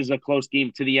that this is a close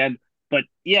game to the end. But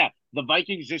yeah, the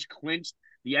Vikings just clinched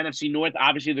the NFC North.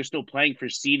 Obviously, they're still playing for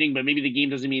seeding, but maybe the game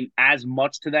doesn't mean as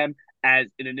much to them as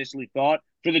it initially thought.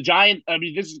 For the Giants, I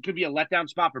mean, could be a letdown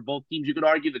spot for both teams. You could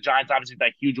argue the Giants obviously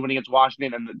that huge win against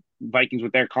Washington, and the Vikings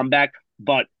with their comeback.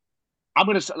 But like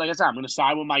I said, I'm gonna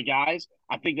side with my guys.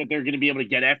 I think that they're gonna be able to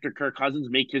get after Kirk Cousins,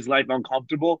 make his life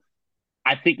uncomfortable.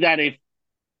 I think that if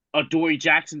Adoree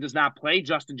Jackson does not play,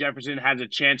 Justin Jefferson has a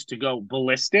chance to go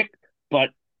ballistic.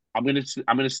 But I'm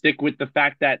gonna stick with the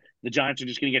fact that the Giants are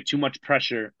just gonna get too much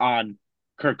pressure on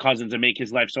Kirk Cousins and make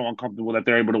his life so uncomfortable that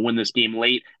they're able to win this game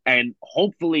late. And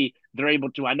hopefully they're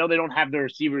able to. I know they don't have the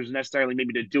receivers necessarily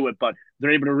maybe to do it, but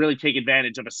they're able to really take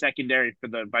advantage of a secondary for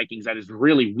the Vikings that is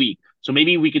really weak. So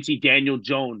maybe we could see Daniel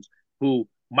Jones, who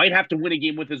might have to win a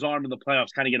game with his arm in the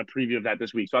playoffs, kind of get a preview of that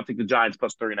this week. So I think the Giants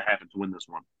plus 3.5 to win this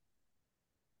one.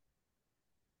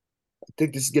 I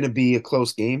think this is going to be a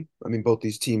close game. I mean, both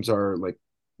these teams are like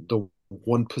the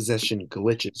one possession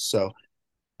glitches. So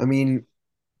I mean,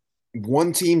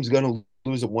 one team's going to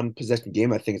lose a one possession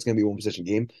game. I think it's going to be a one possession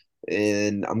game.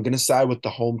 And I'm going to side with the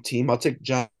home team. I'll take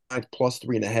Giants plus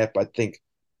 3.5. But I think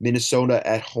Minnesota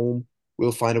at home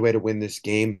will find a way to win this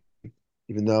game,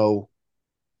 even though,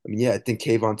 I mean, yeah, I think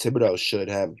Kayvon Thibodeau should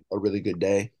have a really good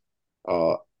day.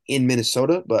 uh, in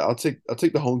Minnesota, but I'll take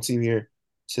the home team here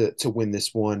to win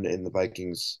this one and the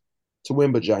Vikings to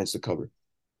win, but Giants to cover.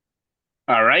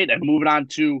 All right, and moving on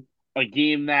to a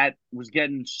game that was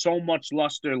getting so much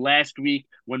luster last week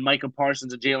when Micah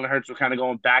Parsons and Jalen Hurts were kind of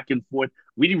going back and forth.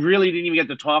 We really didn't even get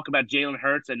to talk about Jalen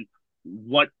Hurts and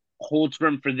what holds for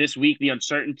him for this week, the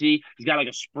uncertainty. He's got like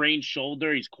a sprained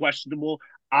shoulder. He's questionable.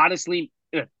 Honestly,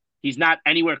 he's not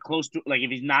anywhere close to like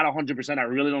if he's not 100%, I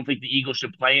really don't think the Eagles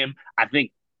should play him. I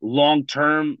think long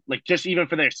term, like just even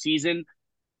for their season,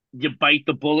 you bite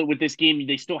the bullet with this game.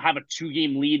 They still have a 2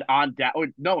 game lead on that. Or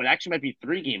no, it actually might be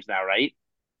 3 games now, right?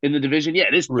 In the division, yeah,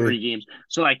 it is Three. 3 games.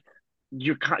 So like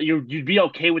you'd be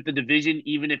okay with the division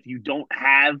even if you don't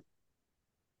have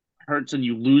Hurts and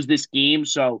you lose this game.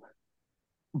 So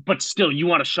but still, you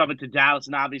want to shove it to Dallas,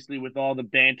 and obviously with all the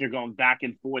banter going back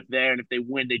and forth there, and if they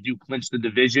win, they do clinch the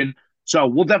division. So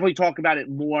we'll definitely talk about it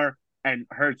more and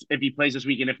Hurts if he plays this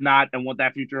week, and if not, and what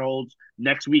that future holds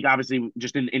next week. Obviously,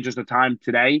 just in the interest of time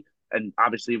today, and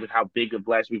obviously with how big of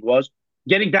last week was.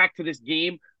 Getting back to this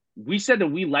game, we said that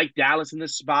we like Dallas in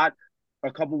this spot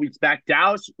a couple weeks back.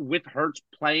 Dallas with Hurts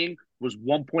playing was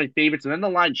 1 point favorites, and then the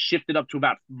line shifted up to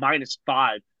about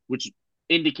 -5, which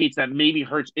indicates that maybe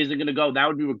Hurts isn't going to go. That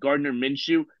would be with Gardner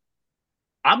Minshew.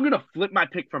 I'm going to flip my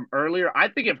pick from earlier. I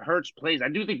think if Hurts plays, I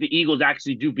do think the Eagles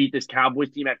actually do beat this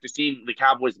Cowboys team after seeing the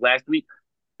Cowboys last week.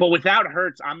 But without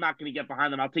Hurts, I'm not going to get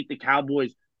behind them. I'll take the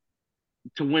Cowboys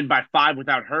to win by 5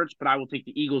 without Hurts, but I will take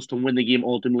the Eagles to win the game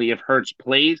ultimately if Hurts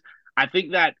plays. I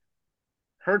think that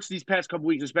Hurts these past couple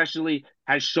weeks, especially,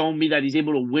 has shown me that he's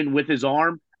able to win with his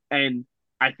arm. And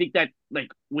I think that, like,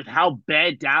 with how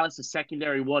bad Dallas'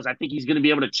 secondary was, I think he's going to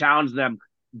be able to challenge them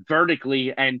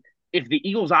vertically. And if the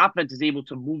Eagles' offense is able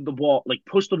to move the ball, like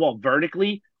push the ball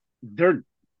vertically, they're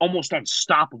almost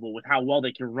unstoppable with how well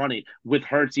they can run it with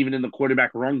Hurts, even in the quarterback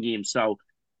run game. So,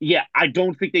 yeah, I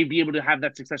don't think they'd be able to have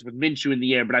that success with Minshew in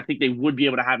the air, but I think they would be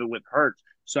able to have it with Hurts.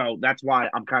 So that's why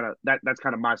I'm kind of that's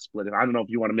kind of my split. And I don't know if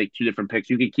you want to make 2 different picks.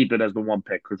 You can keep it as the one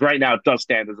pick because right now it does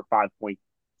stand as a 5 point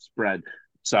spread.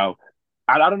 So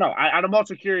I don't know. I'm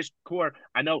also curious, Core.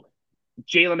 I know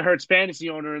Jalen Hurts fantasy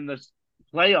owner in the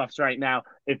playoffs right now.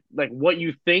 If like what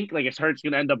you think, like is Hurts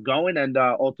going to end up going, and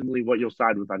ultimately what you'll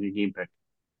side with on your game pick.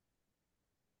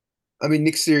 I mean,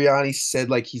 Nick Sirianni said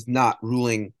like he's not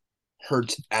ruling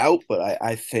Hurts out, but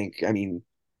I think I mean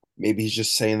maybe he's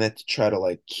just saying that to try to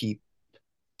like keep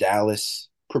Dallas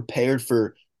prepared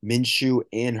for Minshew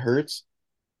and Hurts.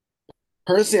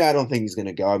 Personally, I don't think he's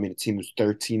gonna go. I mean, the team was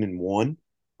 13-1.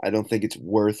 I don't think it's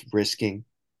worth risking.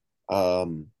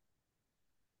 Um,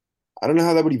 I don't know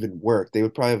how that would even work. They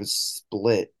would probably have a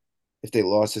split if they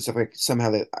lost it. So like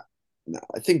somehow they, no,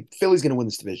 I think Philly's gonna win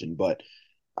this division, but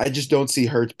I just don't see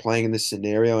Hurts playing in this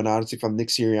scenario. And honestly, if I'm Nick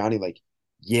Sirianni, like,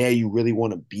 yeah, you really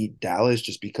want to beat Dallas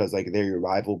just because like they're your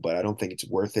rival, but I don't think it's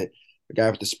worth it. The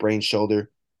guy with the sprained shoulder.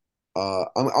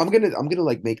 I'm gonna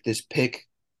like make this pick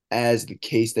as the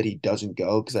case that he doesn't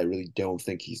go because I really don't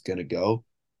think he's gonna go.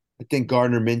 I think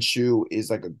Gardner Minshew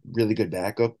is like a really good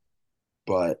backup,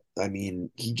 but I mean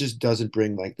he just doesn't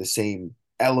bring like the same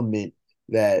element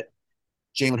that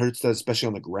Jalen Hurts does, especially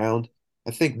on the ground.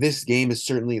 I think this game is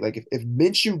certainly like if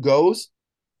Minshew goes,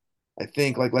 I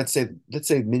think like let's say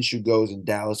Minshew goes and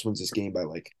Dallas wins this game by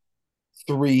like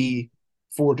 3,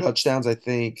 4 touchdowns. I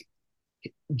think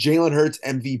Jalen Hurts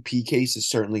MVP cases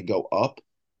certainly go up.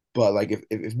 But like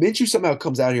if Minshew somehow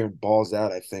comes out here and balls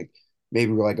out, I think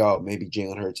maybe we're like, oh, maybe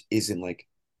Jalen Hurts isn't like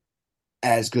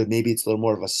as good. Maybe it's a little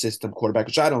more of a system quarterback,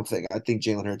 which I don't think. I think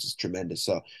Jalen Hurts is tremendous.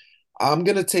 So I'm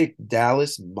gonna take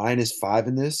Dallas -5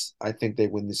 in this. I think they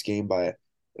win this game by at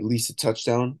least a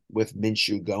touchdown with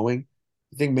Minshew going.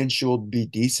 I think Minshew will be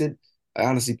decent. I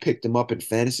honestly picked him up in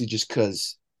fantasy just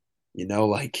because,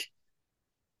 like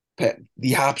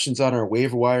the options on our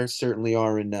waiver wire certainly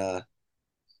are in Yeah,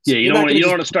 you're not you gonna don't just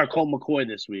want to start Colt McCoy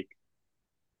this week.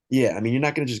 yeah, I mean you're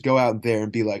not gonna just go out there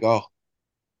and be like, oh,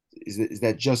 is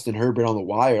that Justin Herbert on the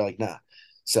wire? Like, nah.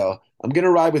 So I'm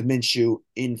gonna ride with Minshew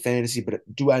in fantasy, but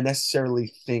do I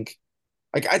necessarily think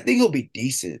like I think he'll be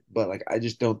decent, but like I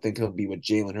just don't think he'll be what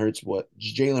Jalen Hurts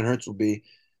will be.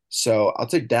 So I'll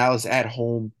take Dallas at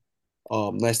home.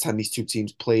 Last time these two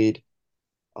teams played,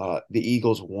 the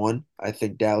Eagles won. I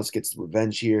think Dallas gets the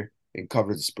revenge here and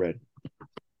covers the spread.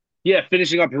 Yeah,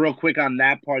 finishing up real quick on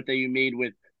that part that you made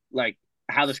with like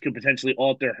how this could potentially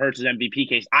alter Hurts' MVP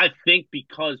case. I think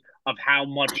because of how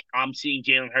much I'm seeing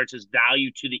Jalen Hurts'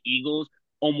 value to the Eagles,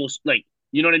 almost like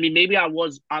you know what I mean. Maybe I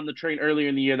was on the train earlier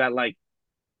in the year that like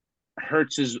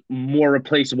Hurts is more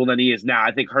replaceable than he is now.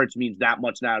 I think Hurts means that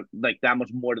much now, like that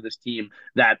much more to this team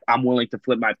that I'm willing to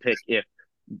flip my pick if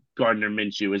Gardner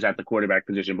Minshew is at the quarterback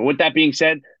position. But with that being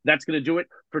said, that's going to do it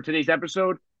for today's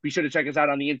episode. Be sure to check us out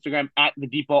on the Instagram at the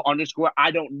default underscore.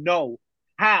 I don't know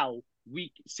how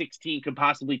week 16 could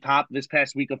possibly top this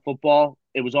past week of football.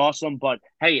 It was awesome, but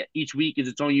hey, each week is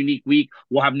its own unique week.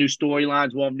 We'll have new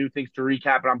storylines, we'll have new things to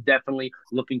recap, and I'm definitely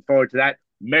looking forward to that.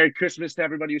 Merry Christmas to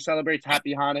everybody who celebrates.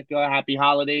 Happy Hanukkah, happy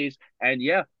holidays. And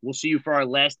yeah, we'll see you for our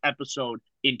last episode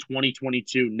in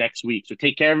 2022 next week. So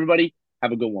take care, everybody.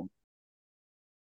 Have a good one.